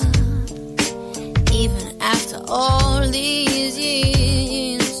tears, even after all these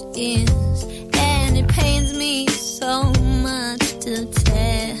years, and it pains me so much to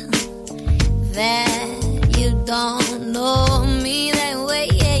tell that you don't know me that way,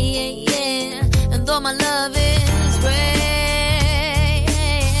 and though my love is great,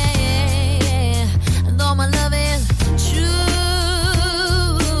 and though my love is true,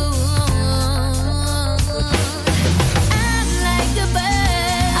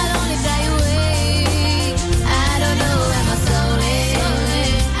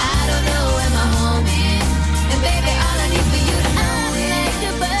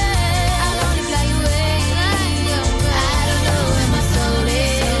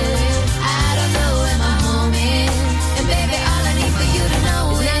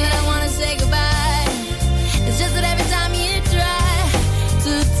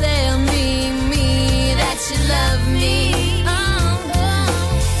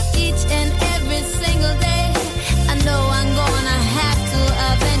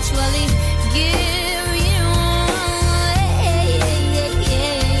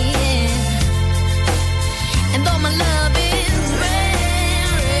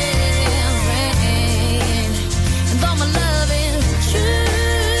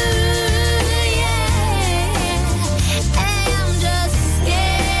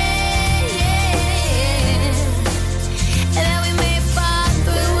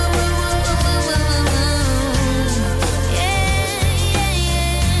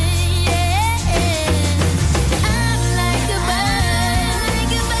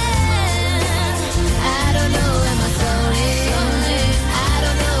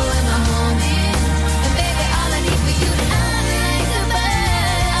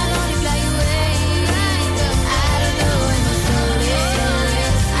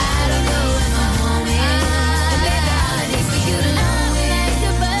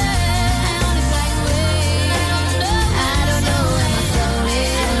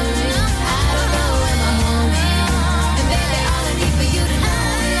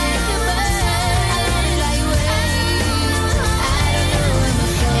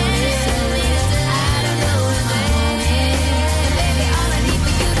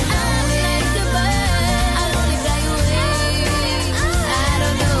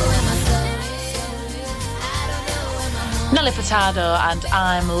 And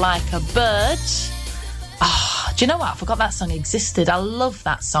I'm Like a Bird. Oh, do you know what? I forgot that song existed. I love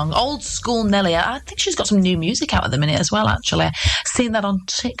that song. Old school Nelly. I think she's got some new music out at the minute as well, actually. Seen that on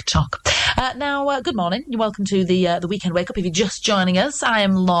TikTok. Now, good morning. You're welcome to the Weekend Wake Up. If you're just joining us, I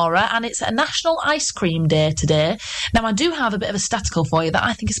am Laura, and it's a National Ice Cream Day today. Now, I do have a bit of a statistical for you that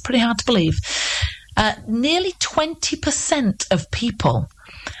I think is pretty hard to believe. Nearly 20% of people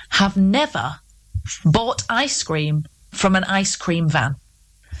have never bought ice cream from an ice cream van.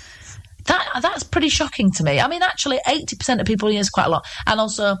 that's pretty shocking to me. I mean, actually, 80% of people is quite a lot. And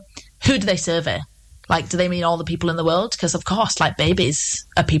also, who do they survey? Like, do they mean all the people in the world? Because, of course, like, babies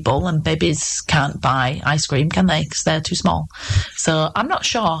are people, and babies can't buy ice cream, can they? Because they're too small. So I'm not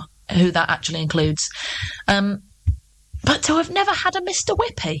sure who that actually includes. But to have never had a Mr.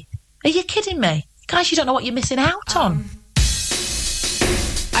 Whippy? Are you kidding me? Guys, you don't know what you're missing out on.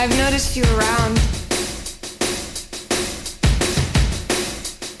 I've noticed you around.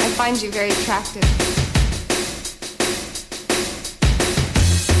 I find you very attractive.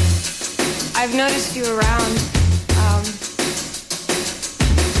 I've noticed you around.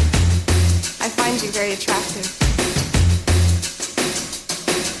 I find you very attractive.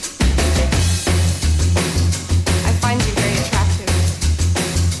 I find you very attractive.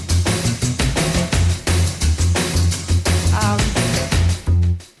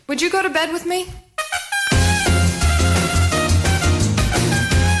 Would you go to bed with me?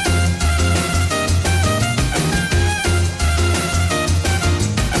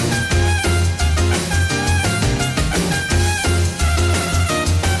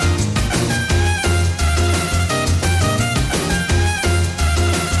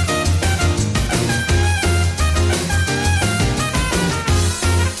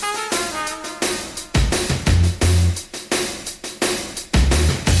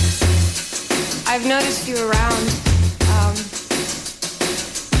 I've noticed you around.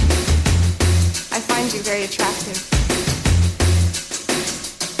 I find you very attractive.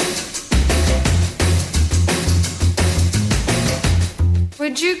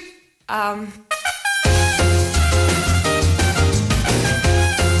 Would you,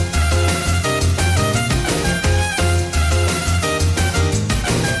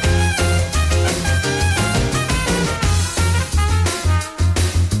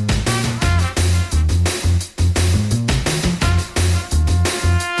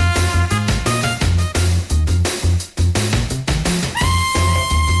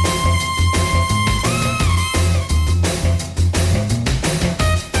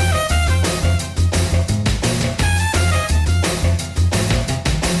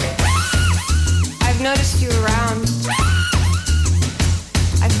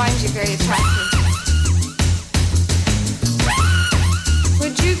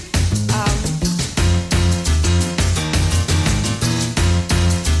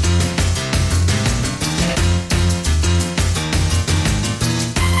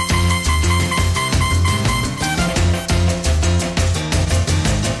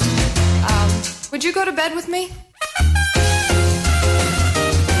 would you go to bed with me?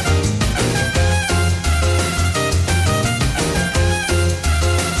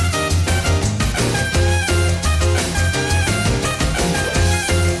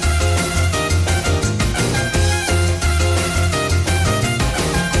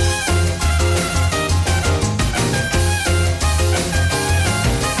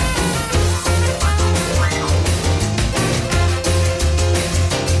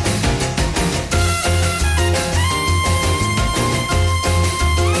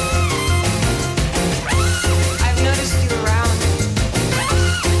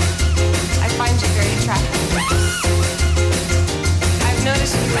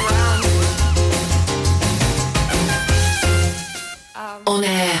 On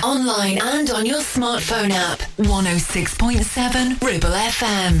air, online and on your smartphone app. 106.7 Ribble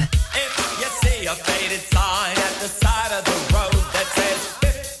FM. If you see a faded sign at the side of the road that says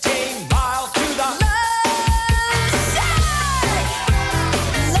 15 miles to the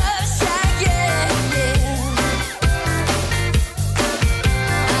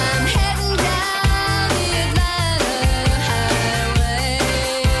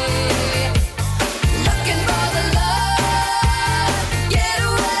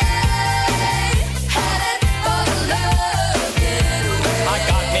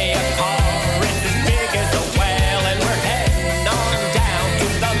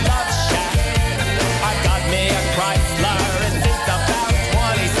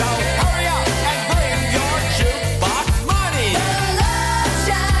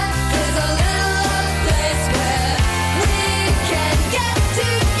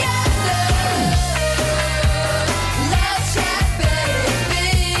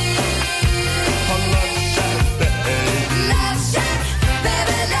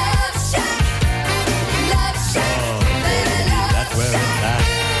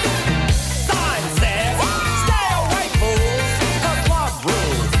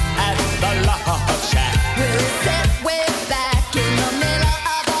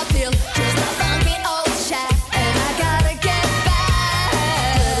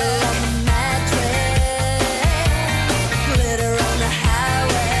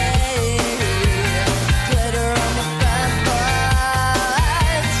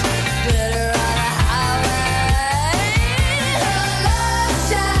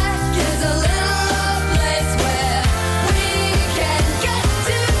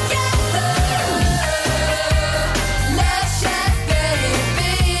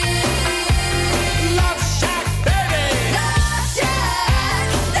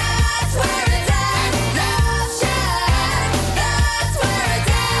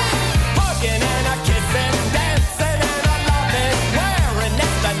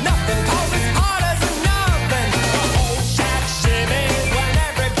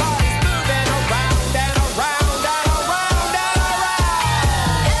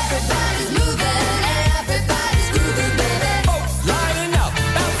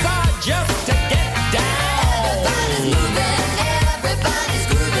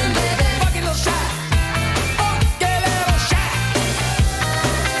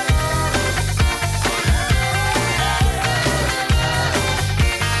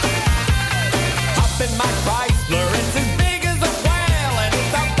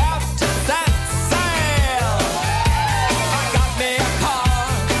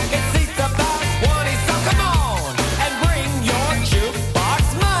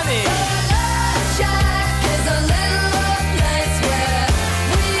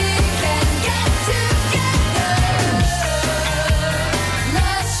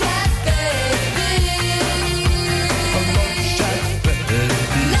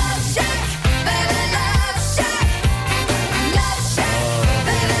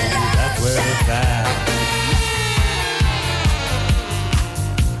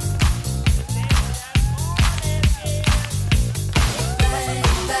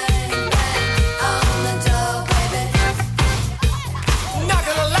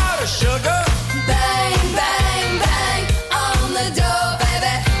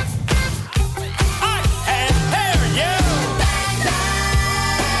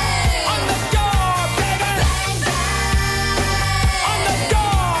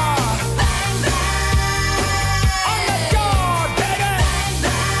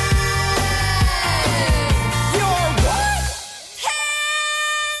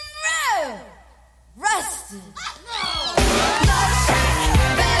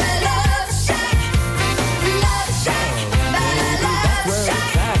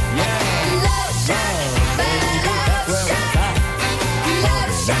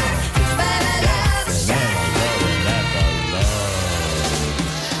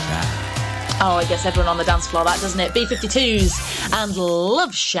gets everyone on the dance floor, that, doesn't it? B-52s and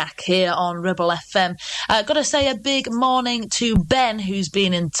Love Shack here on Ribble FM. Got to say a big morning to Ben, who's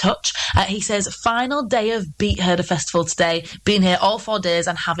been in touch. He says, final day of Beat Herder Festival today. Been here all 4 days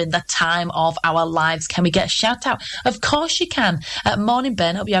and having the time of our lives. Can we get a shout out? Of course you can. Morning,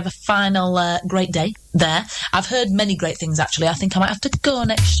 Ben. Hope you have a final great day there. I've heard many great things, actually. I think I might have to go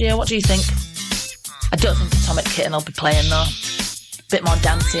next year. What do you think? I don't think Atomic Kitten will be playing, though. Bit more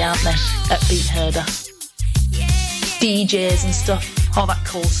dancey, aren't they, at Beat Herder? DJs and stuff, all that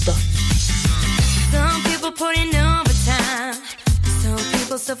cool stuff. Some people put in overtime. Some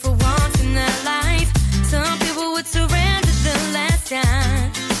people suffer once in their life. Some people would surrender the last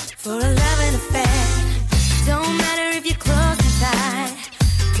time for a loving affair. Don't matter if you're close and tight.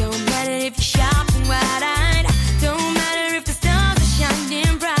 Don't matter if you're shopping wide-eyed. Don't matter if the stars are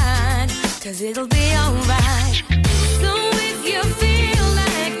shining bright. 'Cause it'll be alright. So if you feel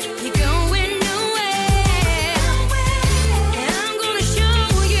like you're going nowhere, and I'm gonna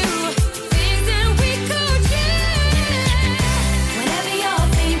show you things that we could share. Whenever you're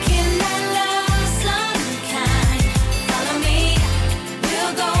thinking that love's some kind, follow me,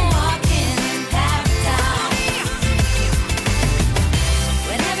 we'll go walking in paradise.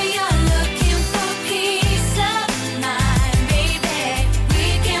 Whenever you're looking for peace of mind, baby, we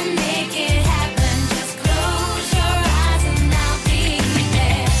can make it happen. Just close your eyes and I'll be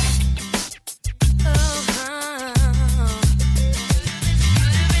there.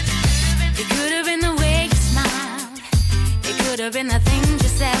 It could have been the way you smiled. It could have been the things you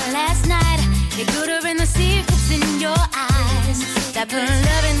said last night. It could have been the secrets in your eyes that put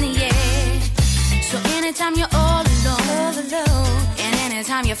love in the air. So anytime you're all alone, and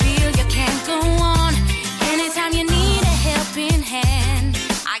anytime you feel you can't go on, anytime you need a helping hand,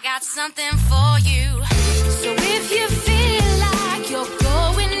 I got something for you. So if you feel like you're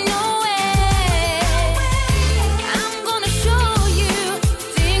going nowhere, I'm gonna show you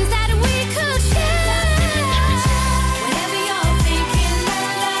things that we could share. Whenever you're thinking that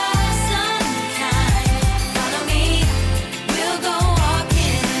love's some kind, follow me, we'll go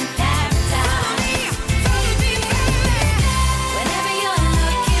walking in paradise. Follow me, baby. Whenever you're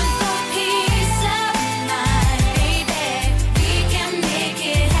looking for peace of mind, baby, we can make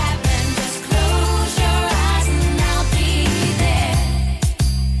it happen. Just close your eyes and I'll be there.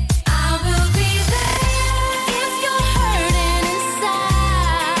 I will be there if you're hurting inside.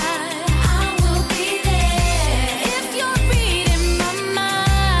 I will be there if you're reading my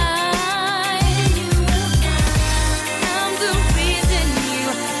mind. You will find I'm the reason you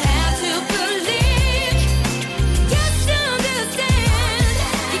have to believe. Just understand,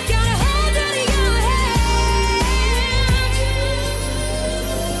 you gotta hold on to your hand.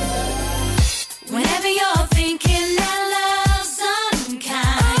 Whenever you're thinking that love's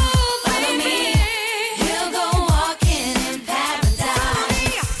unkind, follow me, we'll go walking in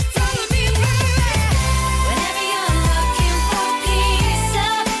paradise. Follow me, baby. Whenever you're looking for peace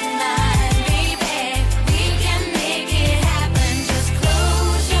of mind, baby, we can make it happen. Just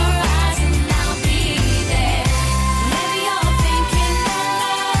close your eyes and I'll be there. Whenever you're thinking that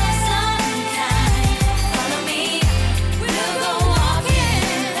love's unkind, follow me, we'll go walking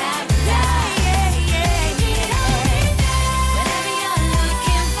in paradise. Whenever you're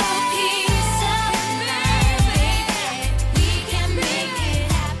looking for peace of mind, baby, we can make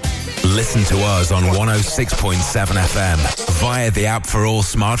it happen. Listen to us on 106.7 FM via the app for all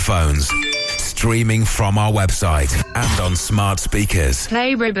smartphones. Streaming from our website and on smart speakers.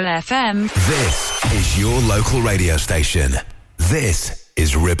 Play Ribble FM. This is your local radio station. This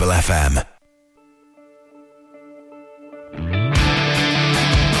is Ribble FM.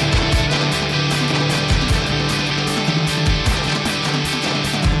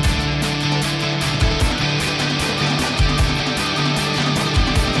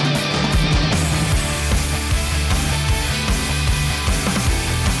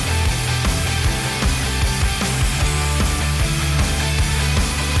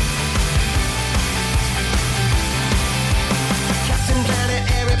 Captain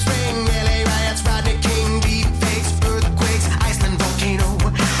Planet Arab Spring,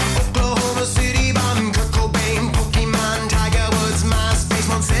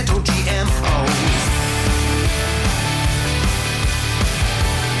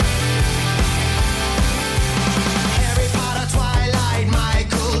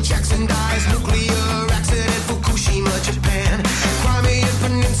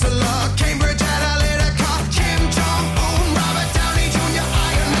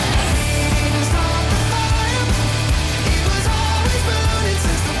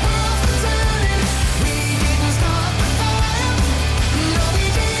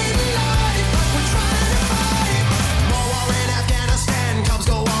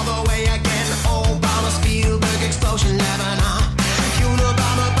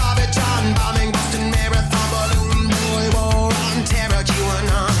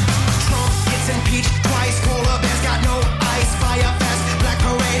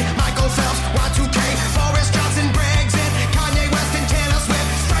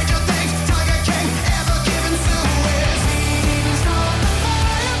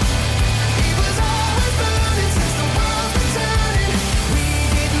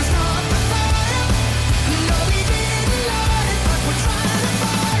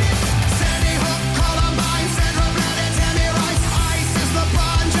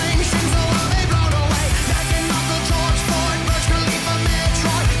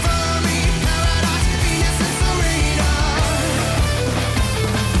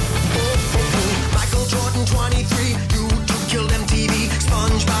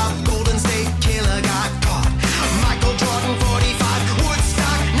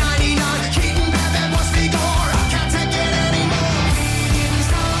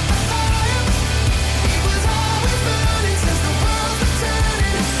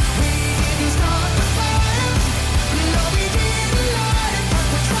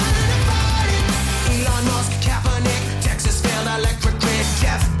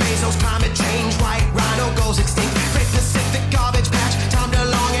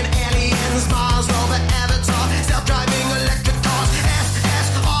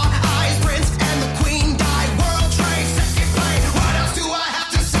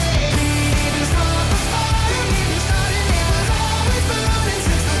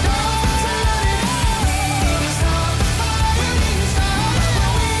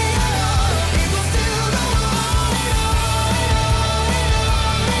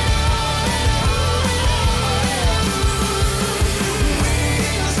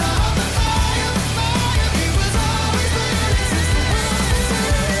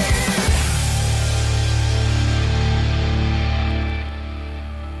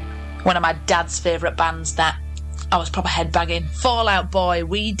 one of my dad's favourite bands that I was proper headbanging. Fall Out Boy,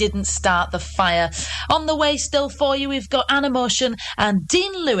 We Didn't Start the Fire. On the way still for you, we've got Animotion and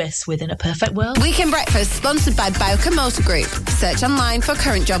Dean Lewis with In a Perfect World. Weekend Breakfast, sponsored by Bowker Motor Group. Search online for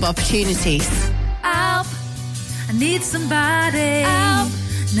current job opportunities. Help, I need somebody. Help,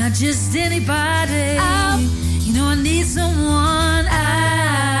 not just anybody. Help, you know I need someone. Help.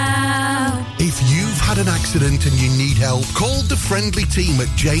 If you've had an accident and you need help, call the friendly team at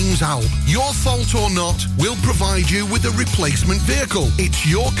James Alp. Your fault or not, we'll provide you with a replacement vehicle. It's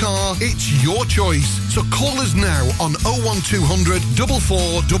your car, it's your choice. So call us now on 01200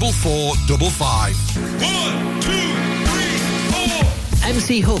 444455. 1, 2, 3, 4.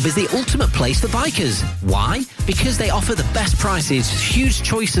 MC Hub is the ultimate place for bikers. Why? Because they offer the best prices, huge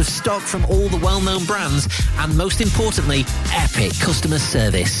choice of stock from all the well-known brands, and most importantly, epic customer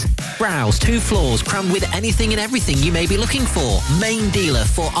service. Browse 2 floors crammed with anything and everything you may be looking for. Main dealer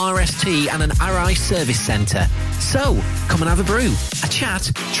for RST and an RI service centre. So, come and have a brew, a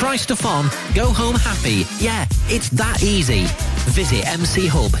chat, try stuff on, go home happy. Yeah, it's that easy. Visit MC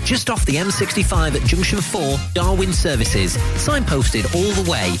Hub just off the M65 at Junction 4, Darwin Services. Signposted all the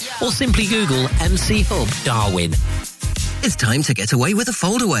way, or simply Google MC Hub Darwin. It's time to get away with a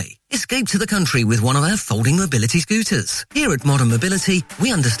foldaway. Escape to the country with one of our folding mobility scooters. Here at Modern Mobility,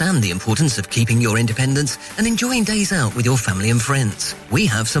 we understand the importance of keeping your independence and enjoying days out with your family and friends. We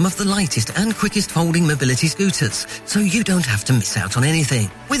have some of the lightest and quickest folding mobility scooters, so you don't have to miss out on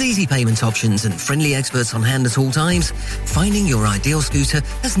anything. With easy payment options and friendly experts on hand at all times, finding your ideal scooter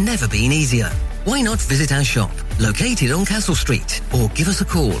has never been easier. Why not visit our shop, located on Castle Street, or give us a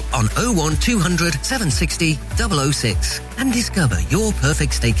call on 01200 760 006 and discover your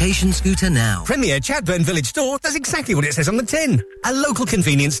perfect staycation scooter now. Premier Chatburn Village Store does exactly what it says on the tin. A local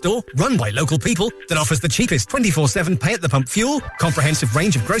convenience store run by local people that offers the cheapest 24/7 pay-at-the-pump fuel, comprehensive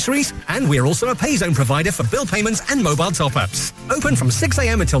range of groceries, and we're also a pay zone provider for bill payments and mobile top-ups. Open from 6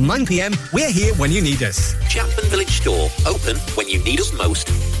 a.m. until 9 p.m. We're here when you need us. Chatburn Village Store, open when you need us most.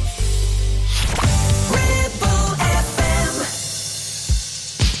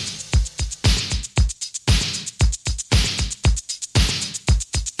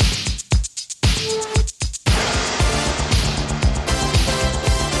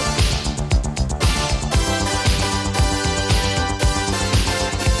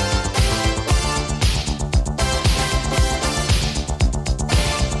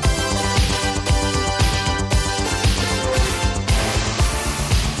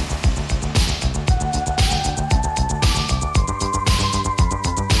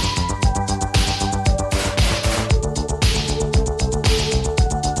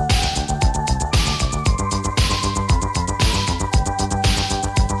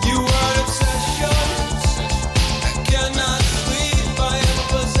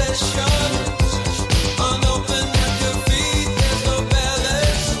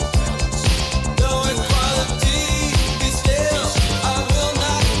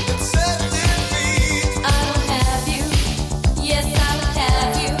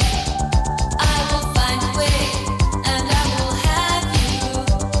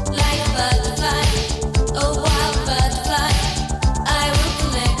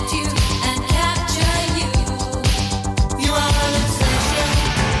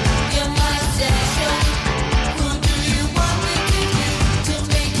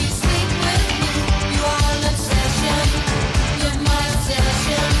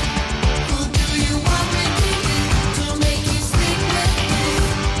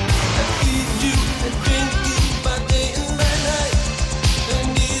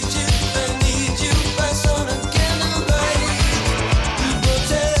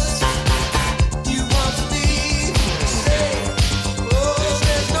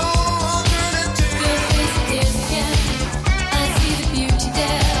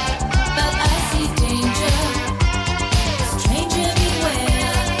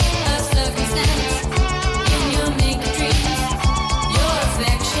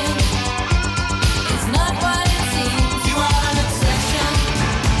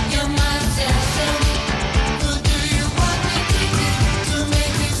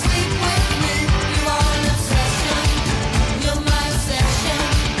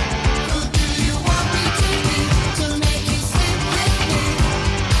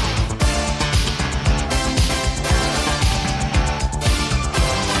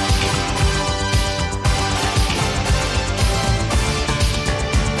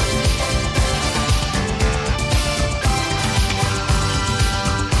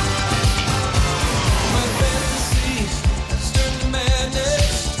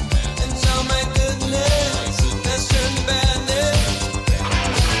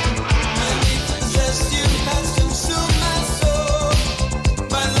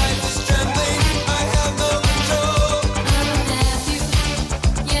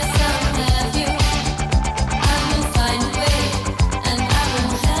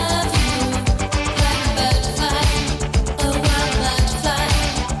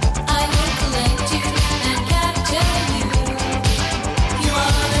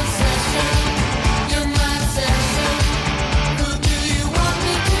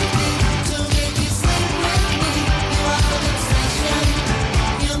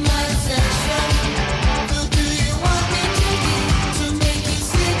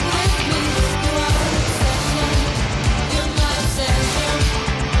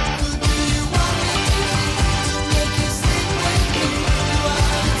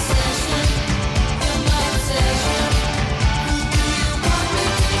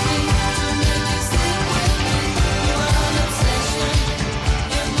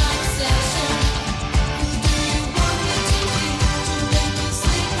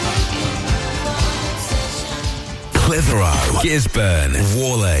 Gisburn,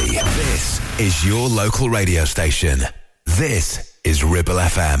 Worley. This is your local radio station. This is Ribble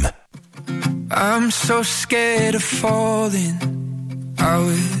FM. I'm so scared of falling. I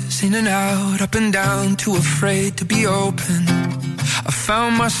was in and out, up and down, too afraid to be open. I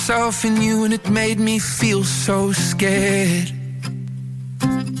found myself in you and it made me feel so scared.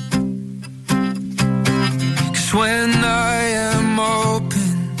 'Cause when I am open,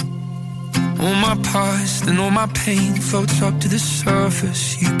 all my past and all my pain floats up to the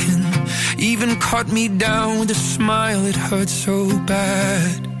surface. You can even cut me down with a smile, it hurts so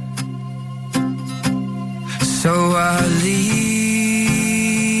bad. So I leave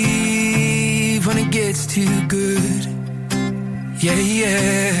when it gets too good. Yeah,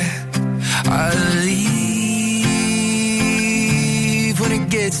 yeah. I leave when it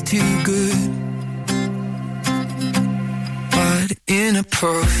gets too good. But in a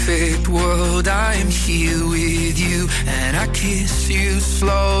perfect world, I am here with you, and I kiss you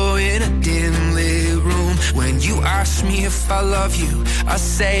slow in a dim lit room. When you ask me if I love you, I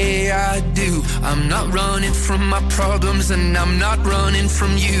say I do. I'm not running from my problems, and I'm not running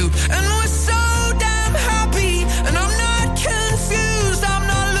from you. And we're so damn happy, and I'm not confused. I'm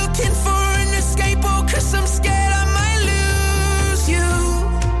not looking for an escape, oh, 'cause I'm scared I might lose you.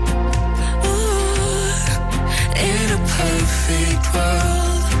 Ooh, in a perfect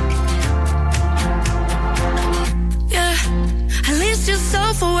world. Yeah, at least you're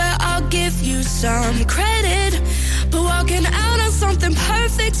self-aware, I'll give you some credit. But walking out on something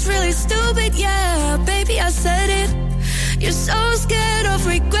perfect's really stupid, yeah, baby, I said it. You're so scared of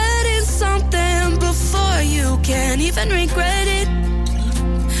regretting something before you can even regret it.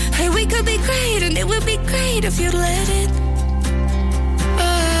 Hey, we could be great, and it would be great if you'd let it.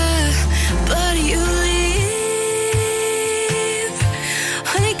 But you leave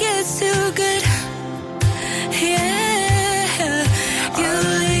when it gets too good. Yeah, you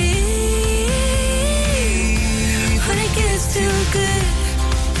leave when it gets too good.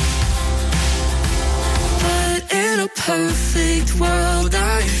 But in a perfect world,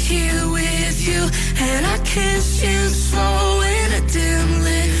 I'm here with you, and I kiss you slow in a dim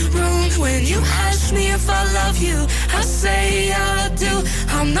lit room. When you ask me if I love you, I say I do.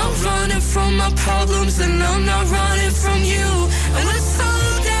 I'm not running from my problems, and I'm not running from you. And we're so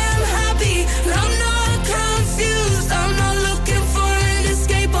damn happy, and I'm not confused. I'm not looking for an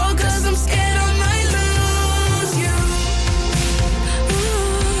escape, oh, 'cause I'm scared I might lose you.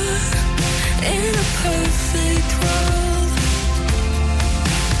 Ooh, in a perfect world,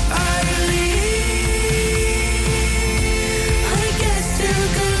 I leave when it gets too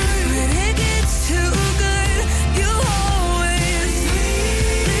good. When it gets too good, you always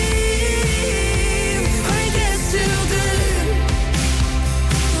leave when it gets too good.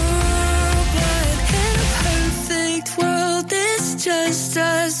 Oh, but in a perfect world, it's just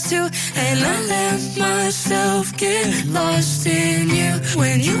us two, and I let myself get lost in you.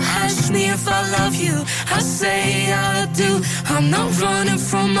 When you ask me if I love you, I say I do. I'm not running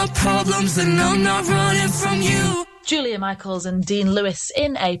from my problems, and I'm not running from you. Julia Michaels and Dean Lewis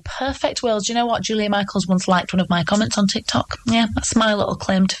in A Perfect World. Do you know what? Julia Michaels once liked one of my comments on TikTok. Yeah, that's my little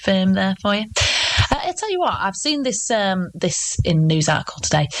claim to fame there for you. I'll tell you what, I've seen this this in news article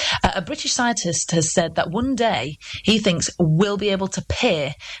today. A British scientist has said that one day he thinks we'll be able to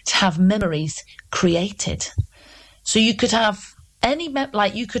pay to have memories created. So you could have any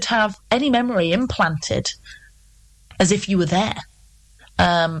memory implanted as if you were there.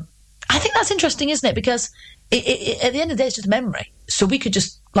 I think that's interesting, isn't it? Because at the end of the day, it's just a memory. So we could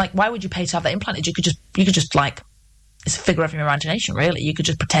just, like, why would you pay to have that implanted? You could just like, it's a figure of your imagination, really. You could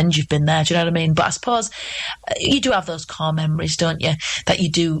just pretend you've been there. Do you know what I mean? But I suppose you do have those core memories, don't you, that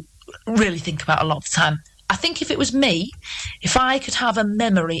you do really think about a lot of the time. I think if it was me, if I could have a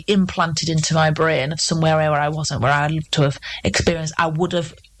memory implanted into my brain of somewhere where I wasn't, where I'd love to have experienced, I would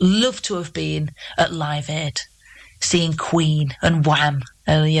have loved to have been at Live Aid, seeing Queen and Wham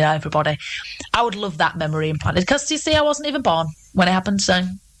and, everybody. I would love that memory implanted, because, you see, I wasn't even born when it happened, so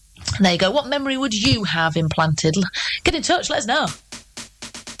there you go. What memory would you have implanted? Get in touch, let us know.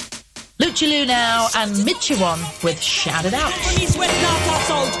 Lucha Lou now and Mitchie One with Shout It Out. East, west, north, or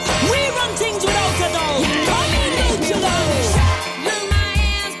south. We run things without a doubt. Come in, Lucha Lou. Look my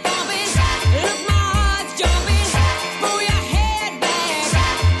hands bumping, look my heart's jumping. Throw your head back.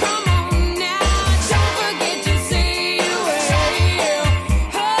 Come on now, don't forget to say you will.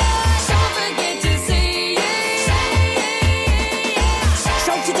 Don't forget to say yeah.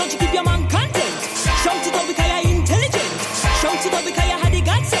 Shout it out to keep your man content. Shout it out because you're intelligent. Shout it out because you had the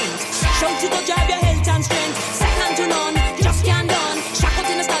God sent. Shout it out, you have your health and strength. Second to none, just can't done. Shout out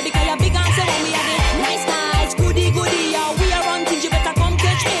in the style because you're big and say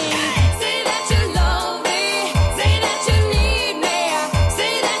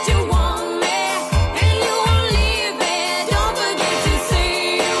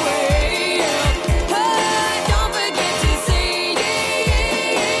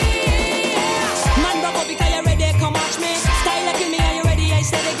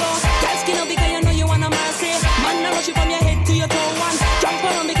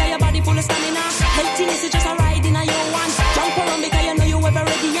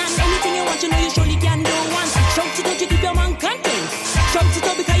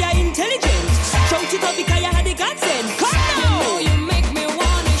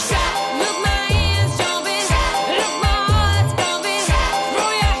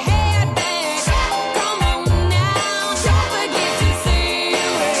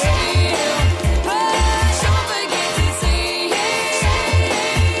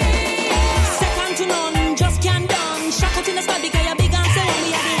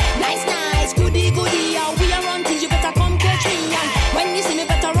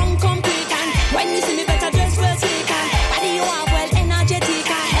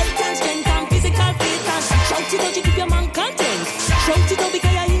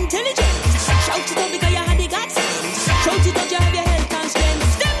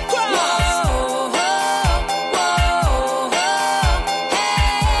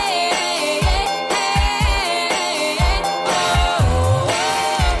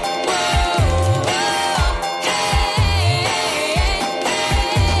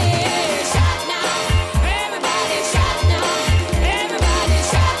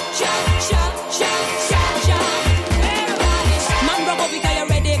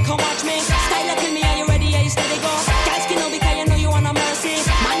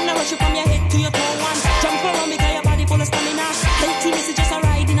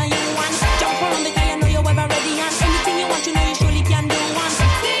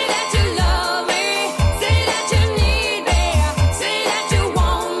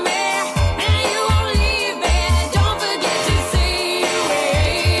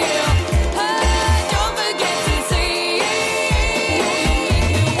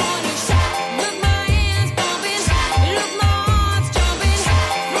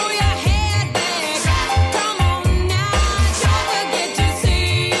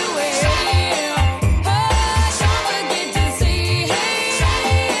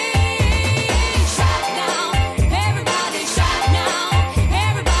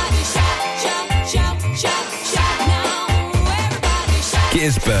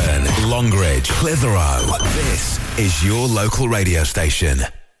Gisburn, Longridge, Clitheroe. This is your local radio station.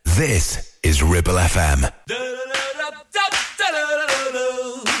 This is Ribble FM.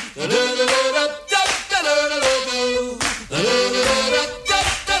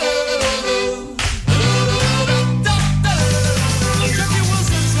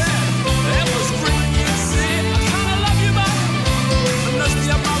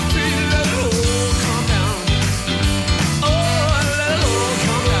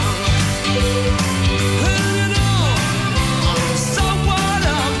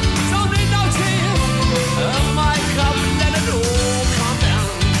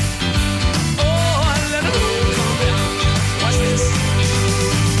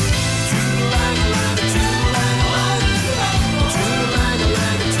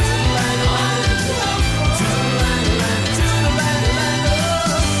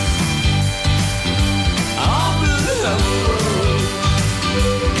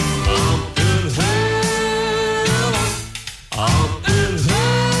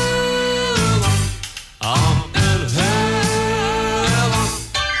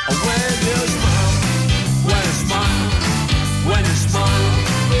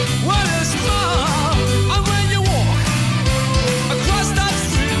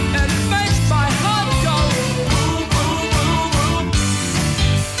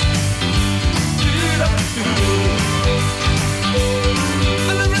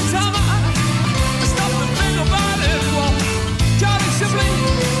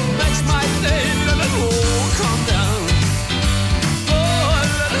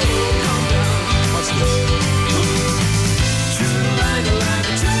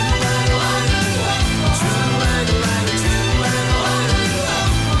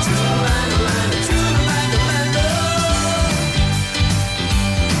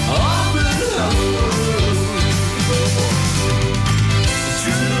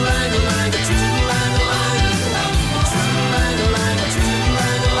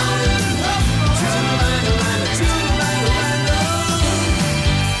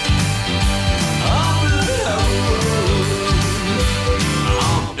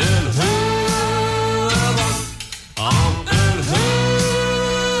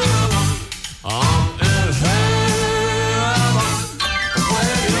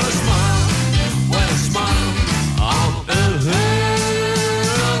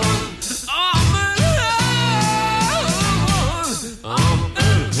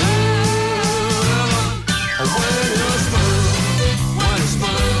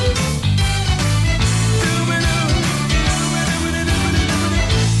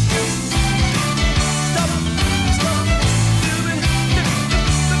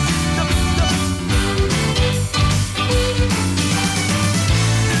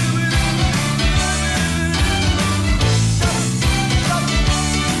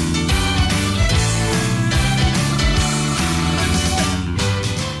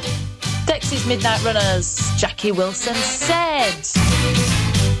 Midnight Runners, Jackie Wilson said.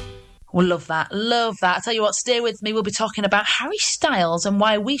 Well, love that. I tell you what, stay with me. We'll be talking about Harry Styles and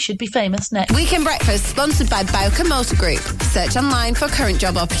why we should be famous next. Weekend Breakfast, sponsored by Bowker Motor Group. Search online for current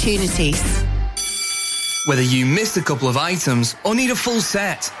job opportunities. Whether you missed a couple of items or need a full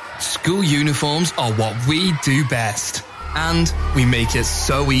set, school uniforms are what we do best. And we make it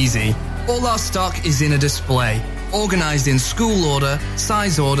so easy. All our stock is in a display, organised in school order,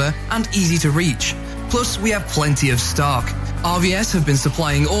 size order, and easy to reach. Plus, we have plenty of stock. RVS have been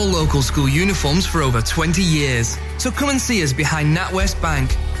supplying all local school uniforms for over 20 years. So come and see us behind NatWest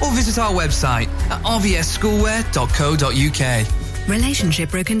Bank or visit our website at rvsschoolwear.co.uk.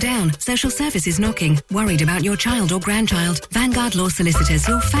 Relationship broken down, social services knocking, worried about your child or grandchild. Vanguard Law Solicitors,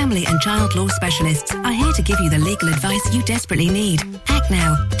 your family and child law specialists, are here to give you the legal advice you desperately need. Act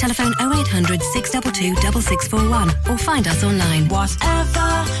now. Telephone 0800 622 6641 or find us online.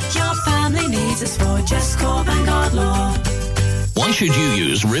 Whatever your family needs us for, just call Vanguard Law. Why should you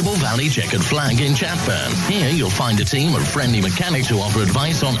use Ribble Valley Checkered Flag in Chatburn? Here you'll find a team of friendly mechanics who offer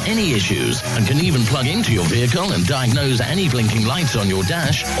advice on any issues and can even plug into your vehicle and diagnose any blinking lights on your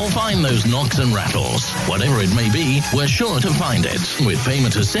dash or find those knocks and rattles. Whatever it may be, we're sure to find it. With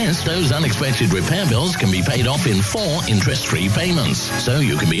Payment Assist, those unexpected repair bills can be paid off in 4 interest-free payments. So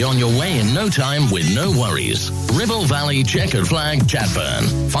you can be on your way in no time with no worries. Ribble Valley Checkered Flag,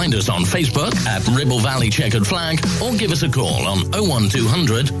 Chatburn. Find us on Facebook at Ribble Valley Checkered Flag or give us a call on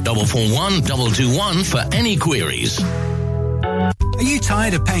 01200 441 221 for any queries. Are you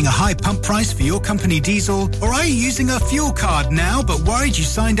tired of paying a high pump price for your company diesel? Or are you using a fuel card now but worried you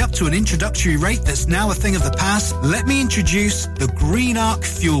signed up to an introductory rate that's now a thing of the past? Let me introduce the Green Arc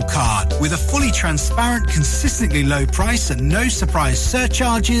Fuel Card. With a fully transparent, consistently low price and no surprise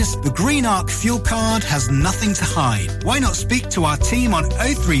surcharges, the Green Arc Fuel Card has nothing to hide. Why not speak to our team on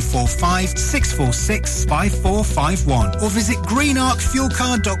 0345 646 5451 or visit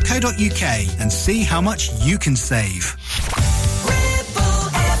greenarcfuelcard.co.uk and see how much you can save.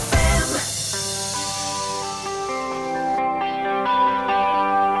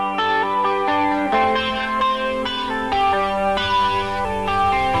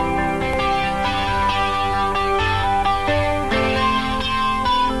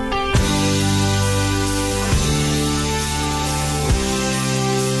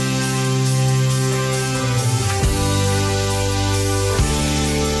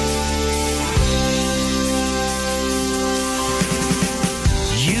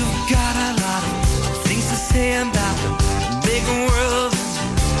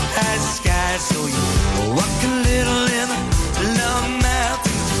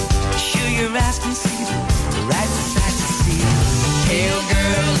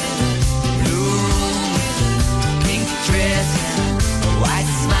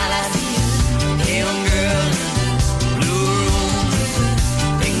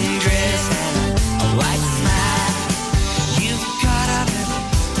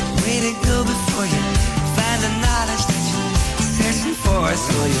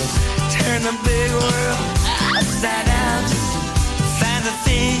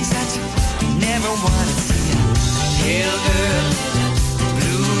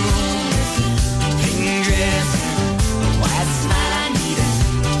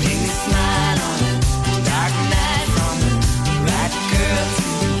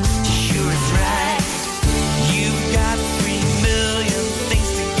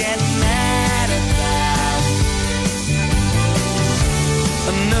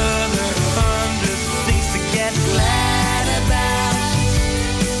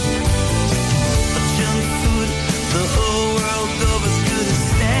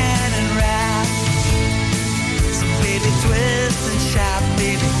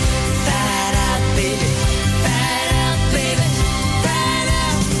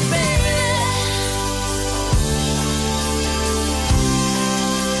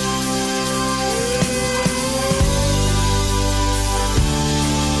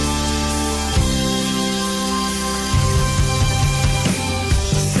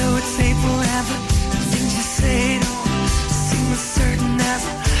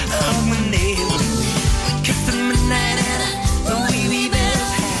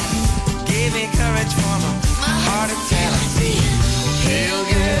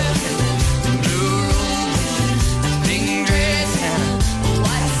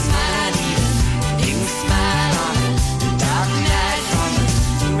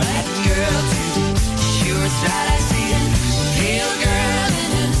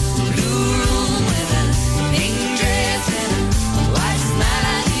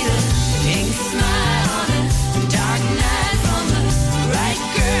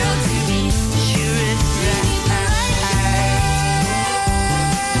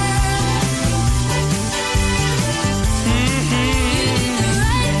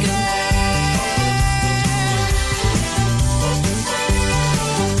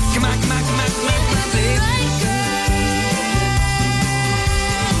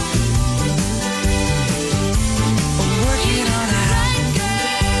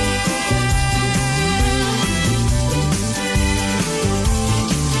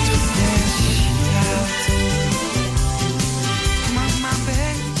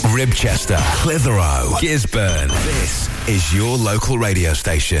 Ribchester, Clitheroe, Gisburn. This is your local radio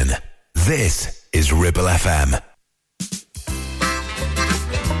station. This is Ribble FM.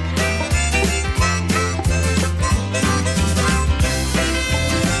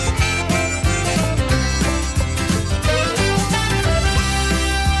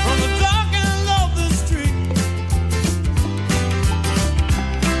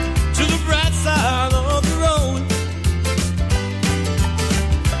 Bright side of the road.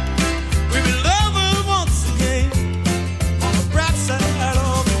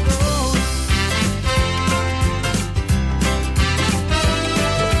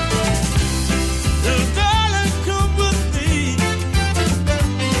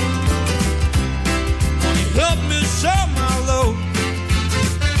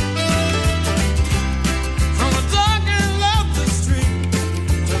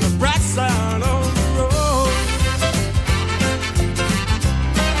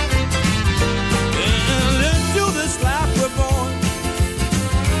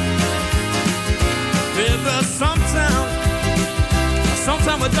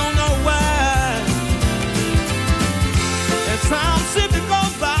 I don't know why. And time simply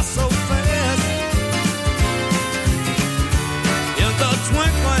goes by so fast. In the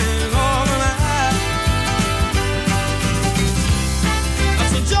twinkling of an eye.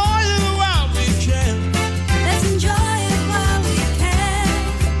 Let's enjoy it while we can. Let's enjoy it while we can.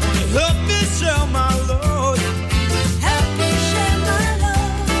 Help me share my load. Help me share my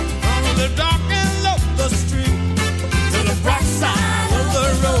load. From the dark and low street to the bright side of the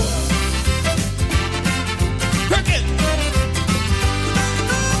road. Cricket.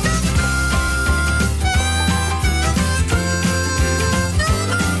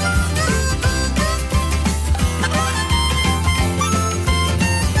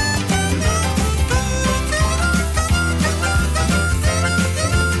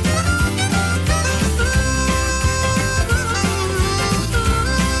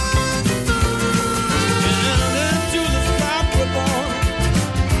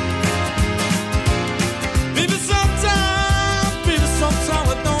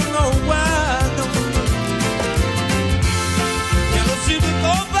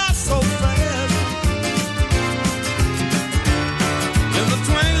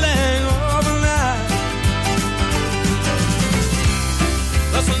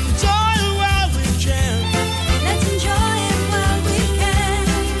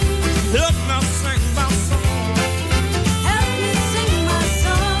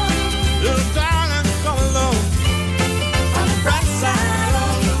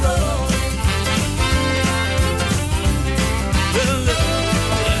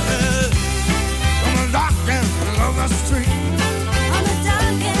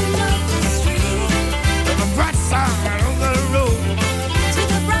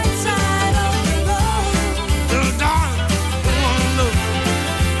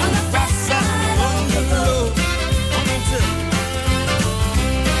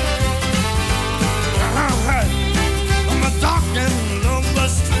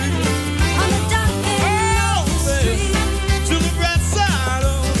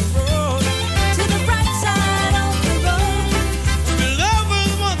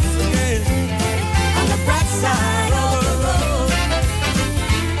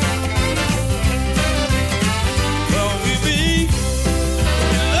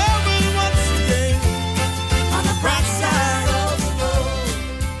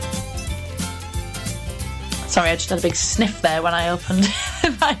 Sorry, I just had a big sniff there when I opened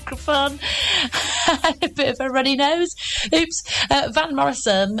the microphone. A bit of a runny nose. Oops. Van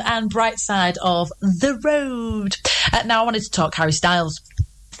Morrison and Bright Side of the Road. Now I wanted to talk Harry Styles.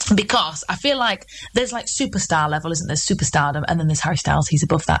 Because I feel like there's like superstar level, isn't there? Superstardom, and then there's Harry Styles. He's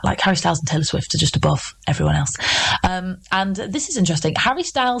above that. Like Harry Styles and Taylor Swift are just above everyone else. And this is interesting. Harry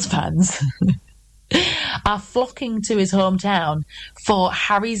Styles fans are flocking to his hometown for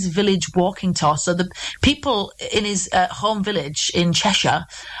Harry's Village walking tour. So the people in his home village in Cheshire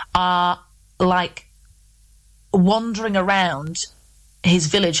are like wandering around his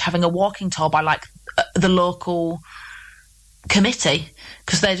village having a walking tour by like the local committee,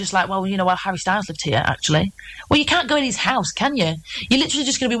 because they're just like, well, you know, well, Harry Styles lived here, actually. Well, you can't go in his house, can you? You're literally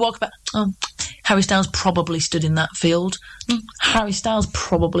just going to be walking back. Oh, Harry Styles probably stood in that field. Harry Styles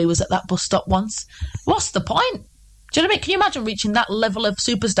probably was at that bus stop once. What's the point? Do you know what I mean? Can you imagine reaching that level of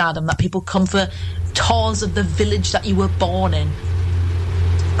superstardom that people come for tours of the village that you were born in?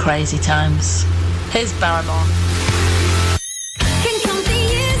 Crazy times. Here's Barrymore.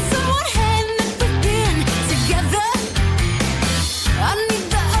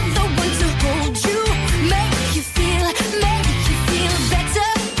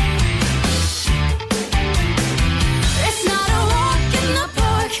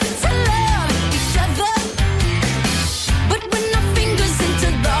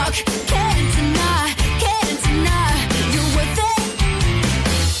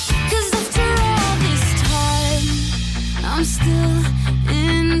 Cause after all this time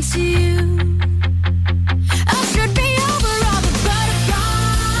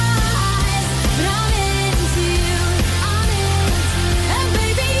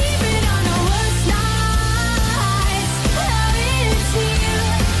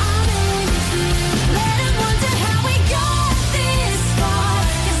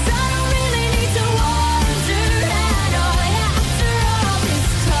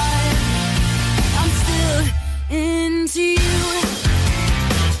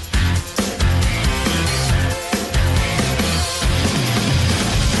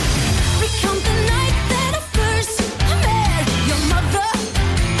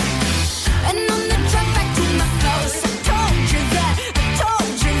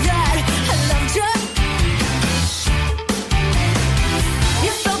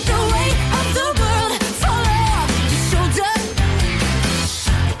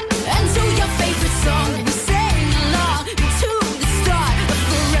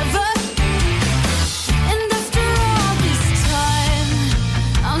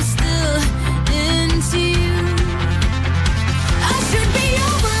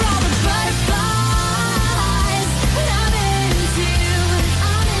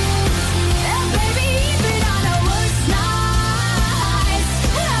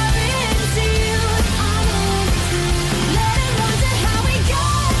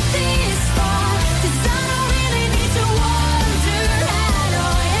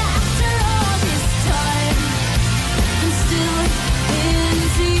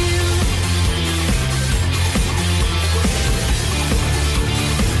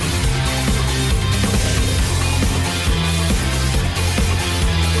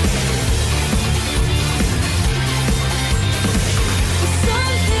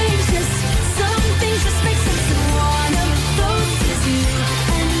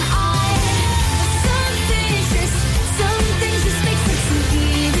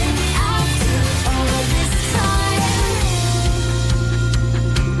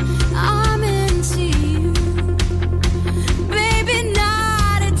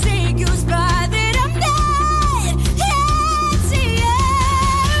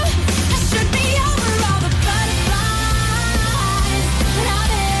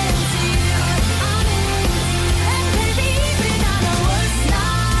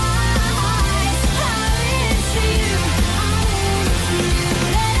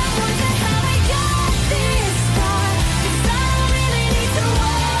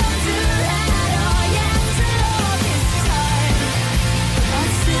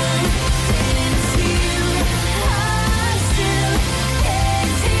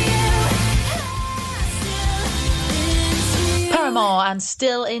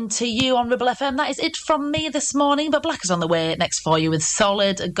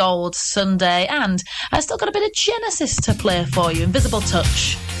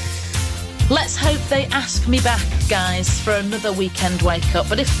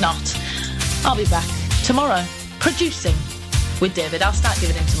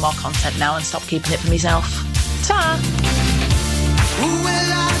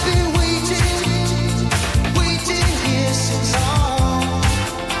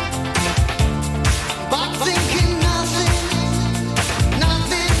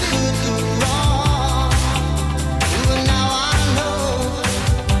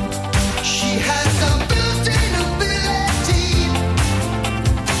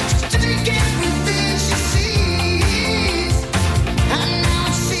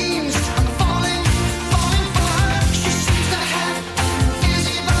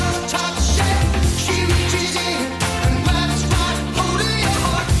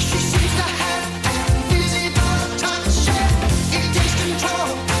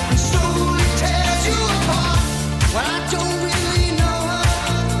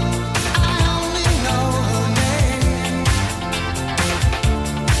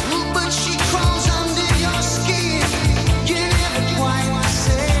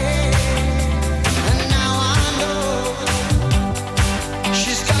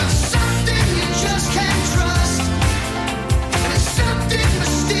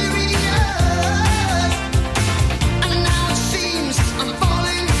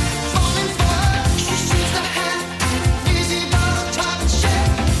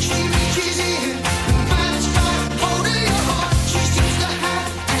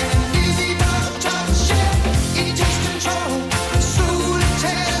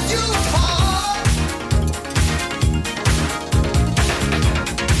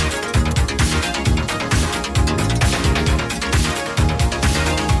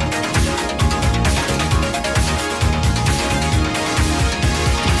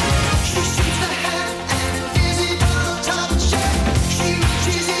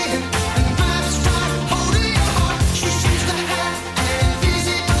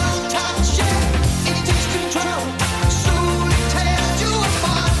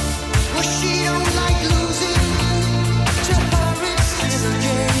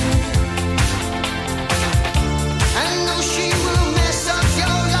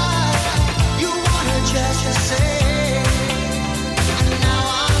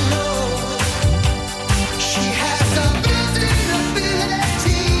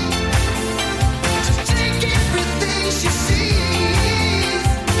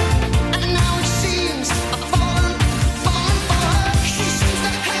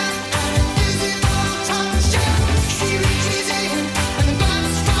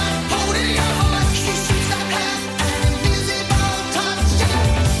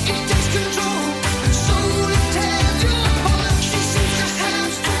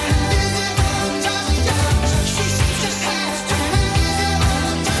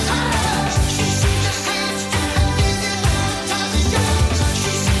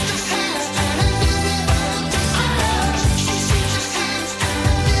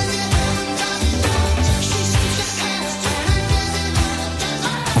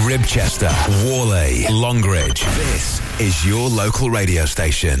Ribchester, Worley, Longridge. This is your local radio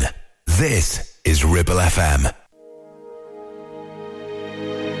station. This is Ribble FM.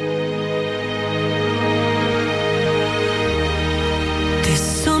 There's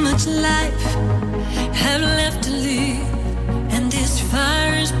so much life have left to live, and this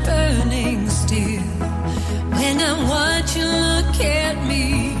fire is burning still. When I watch you look at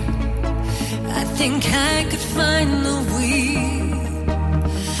me, I think I could find the will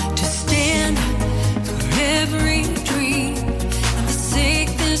to stand for every dream and forsake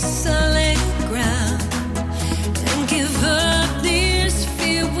this solid ground and give up this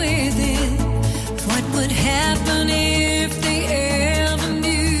fear within. What would happen if they ever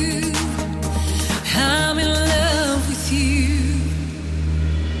knew I'm in love with you?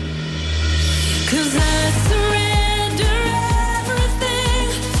 'Cause I surrender everything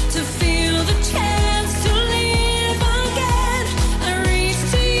to feel the chance to live again. I reach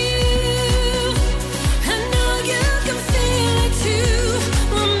to you, I know you can feel it too.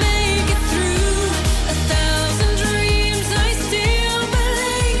 We'll make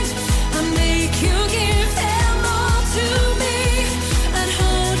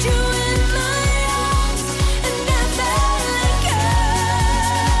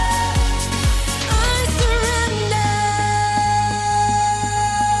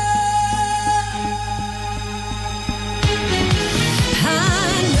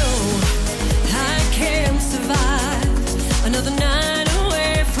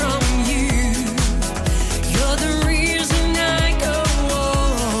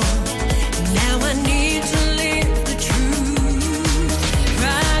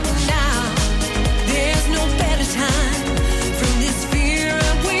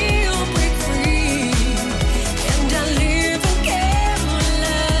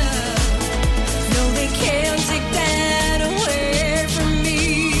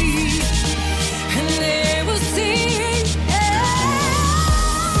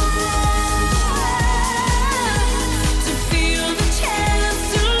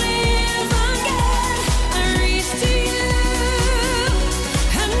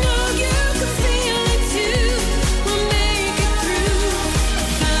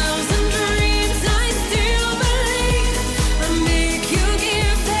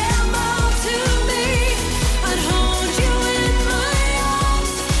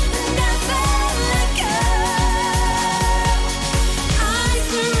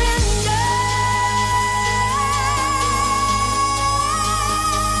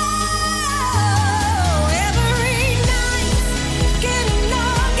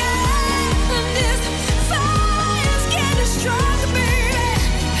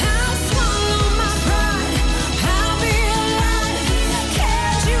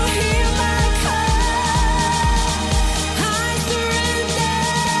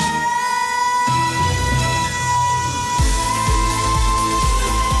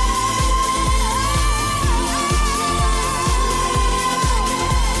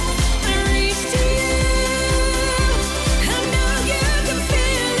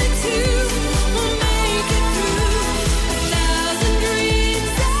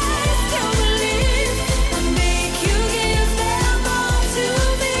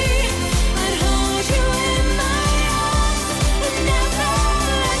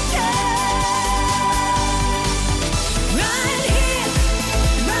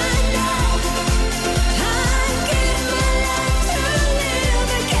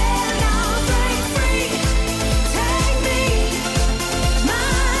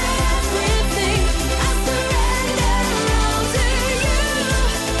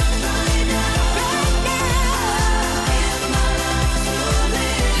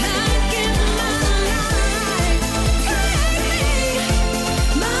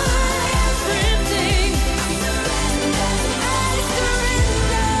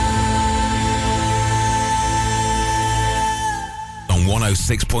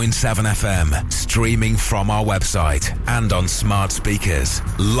 106.7 FM, streaming from our website and on smart speakers.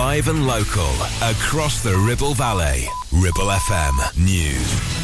 Live and local, across the Ribble Valley. Ribble FM News.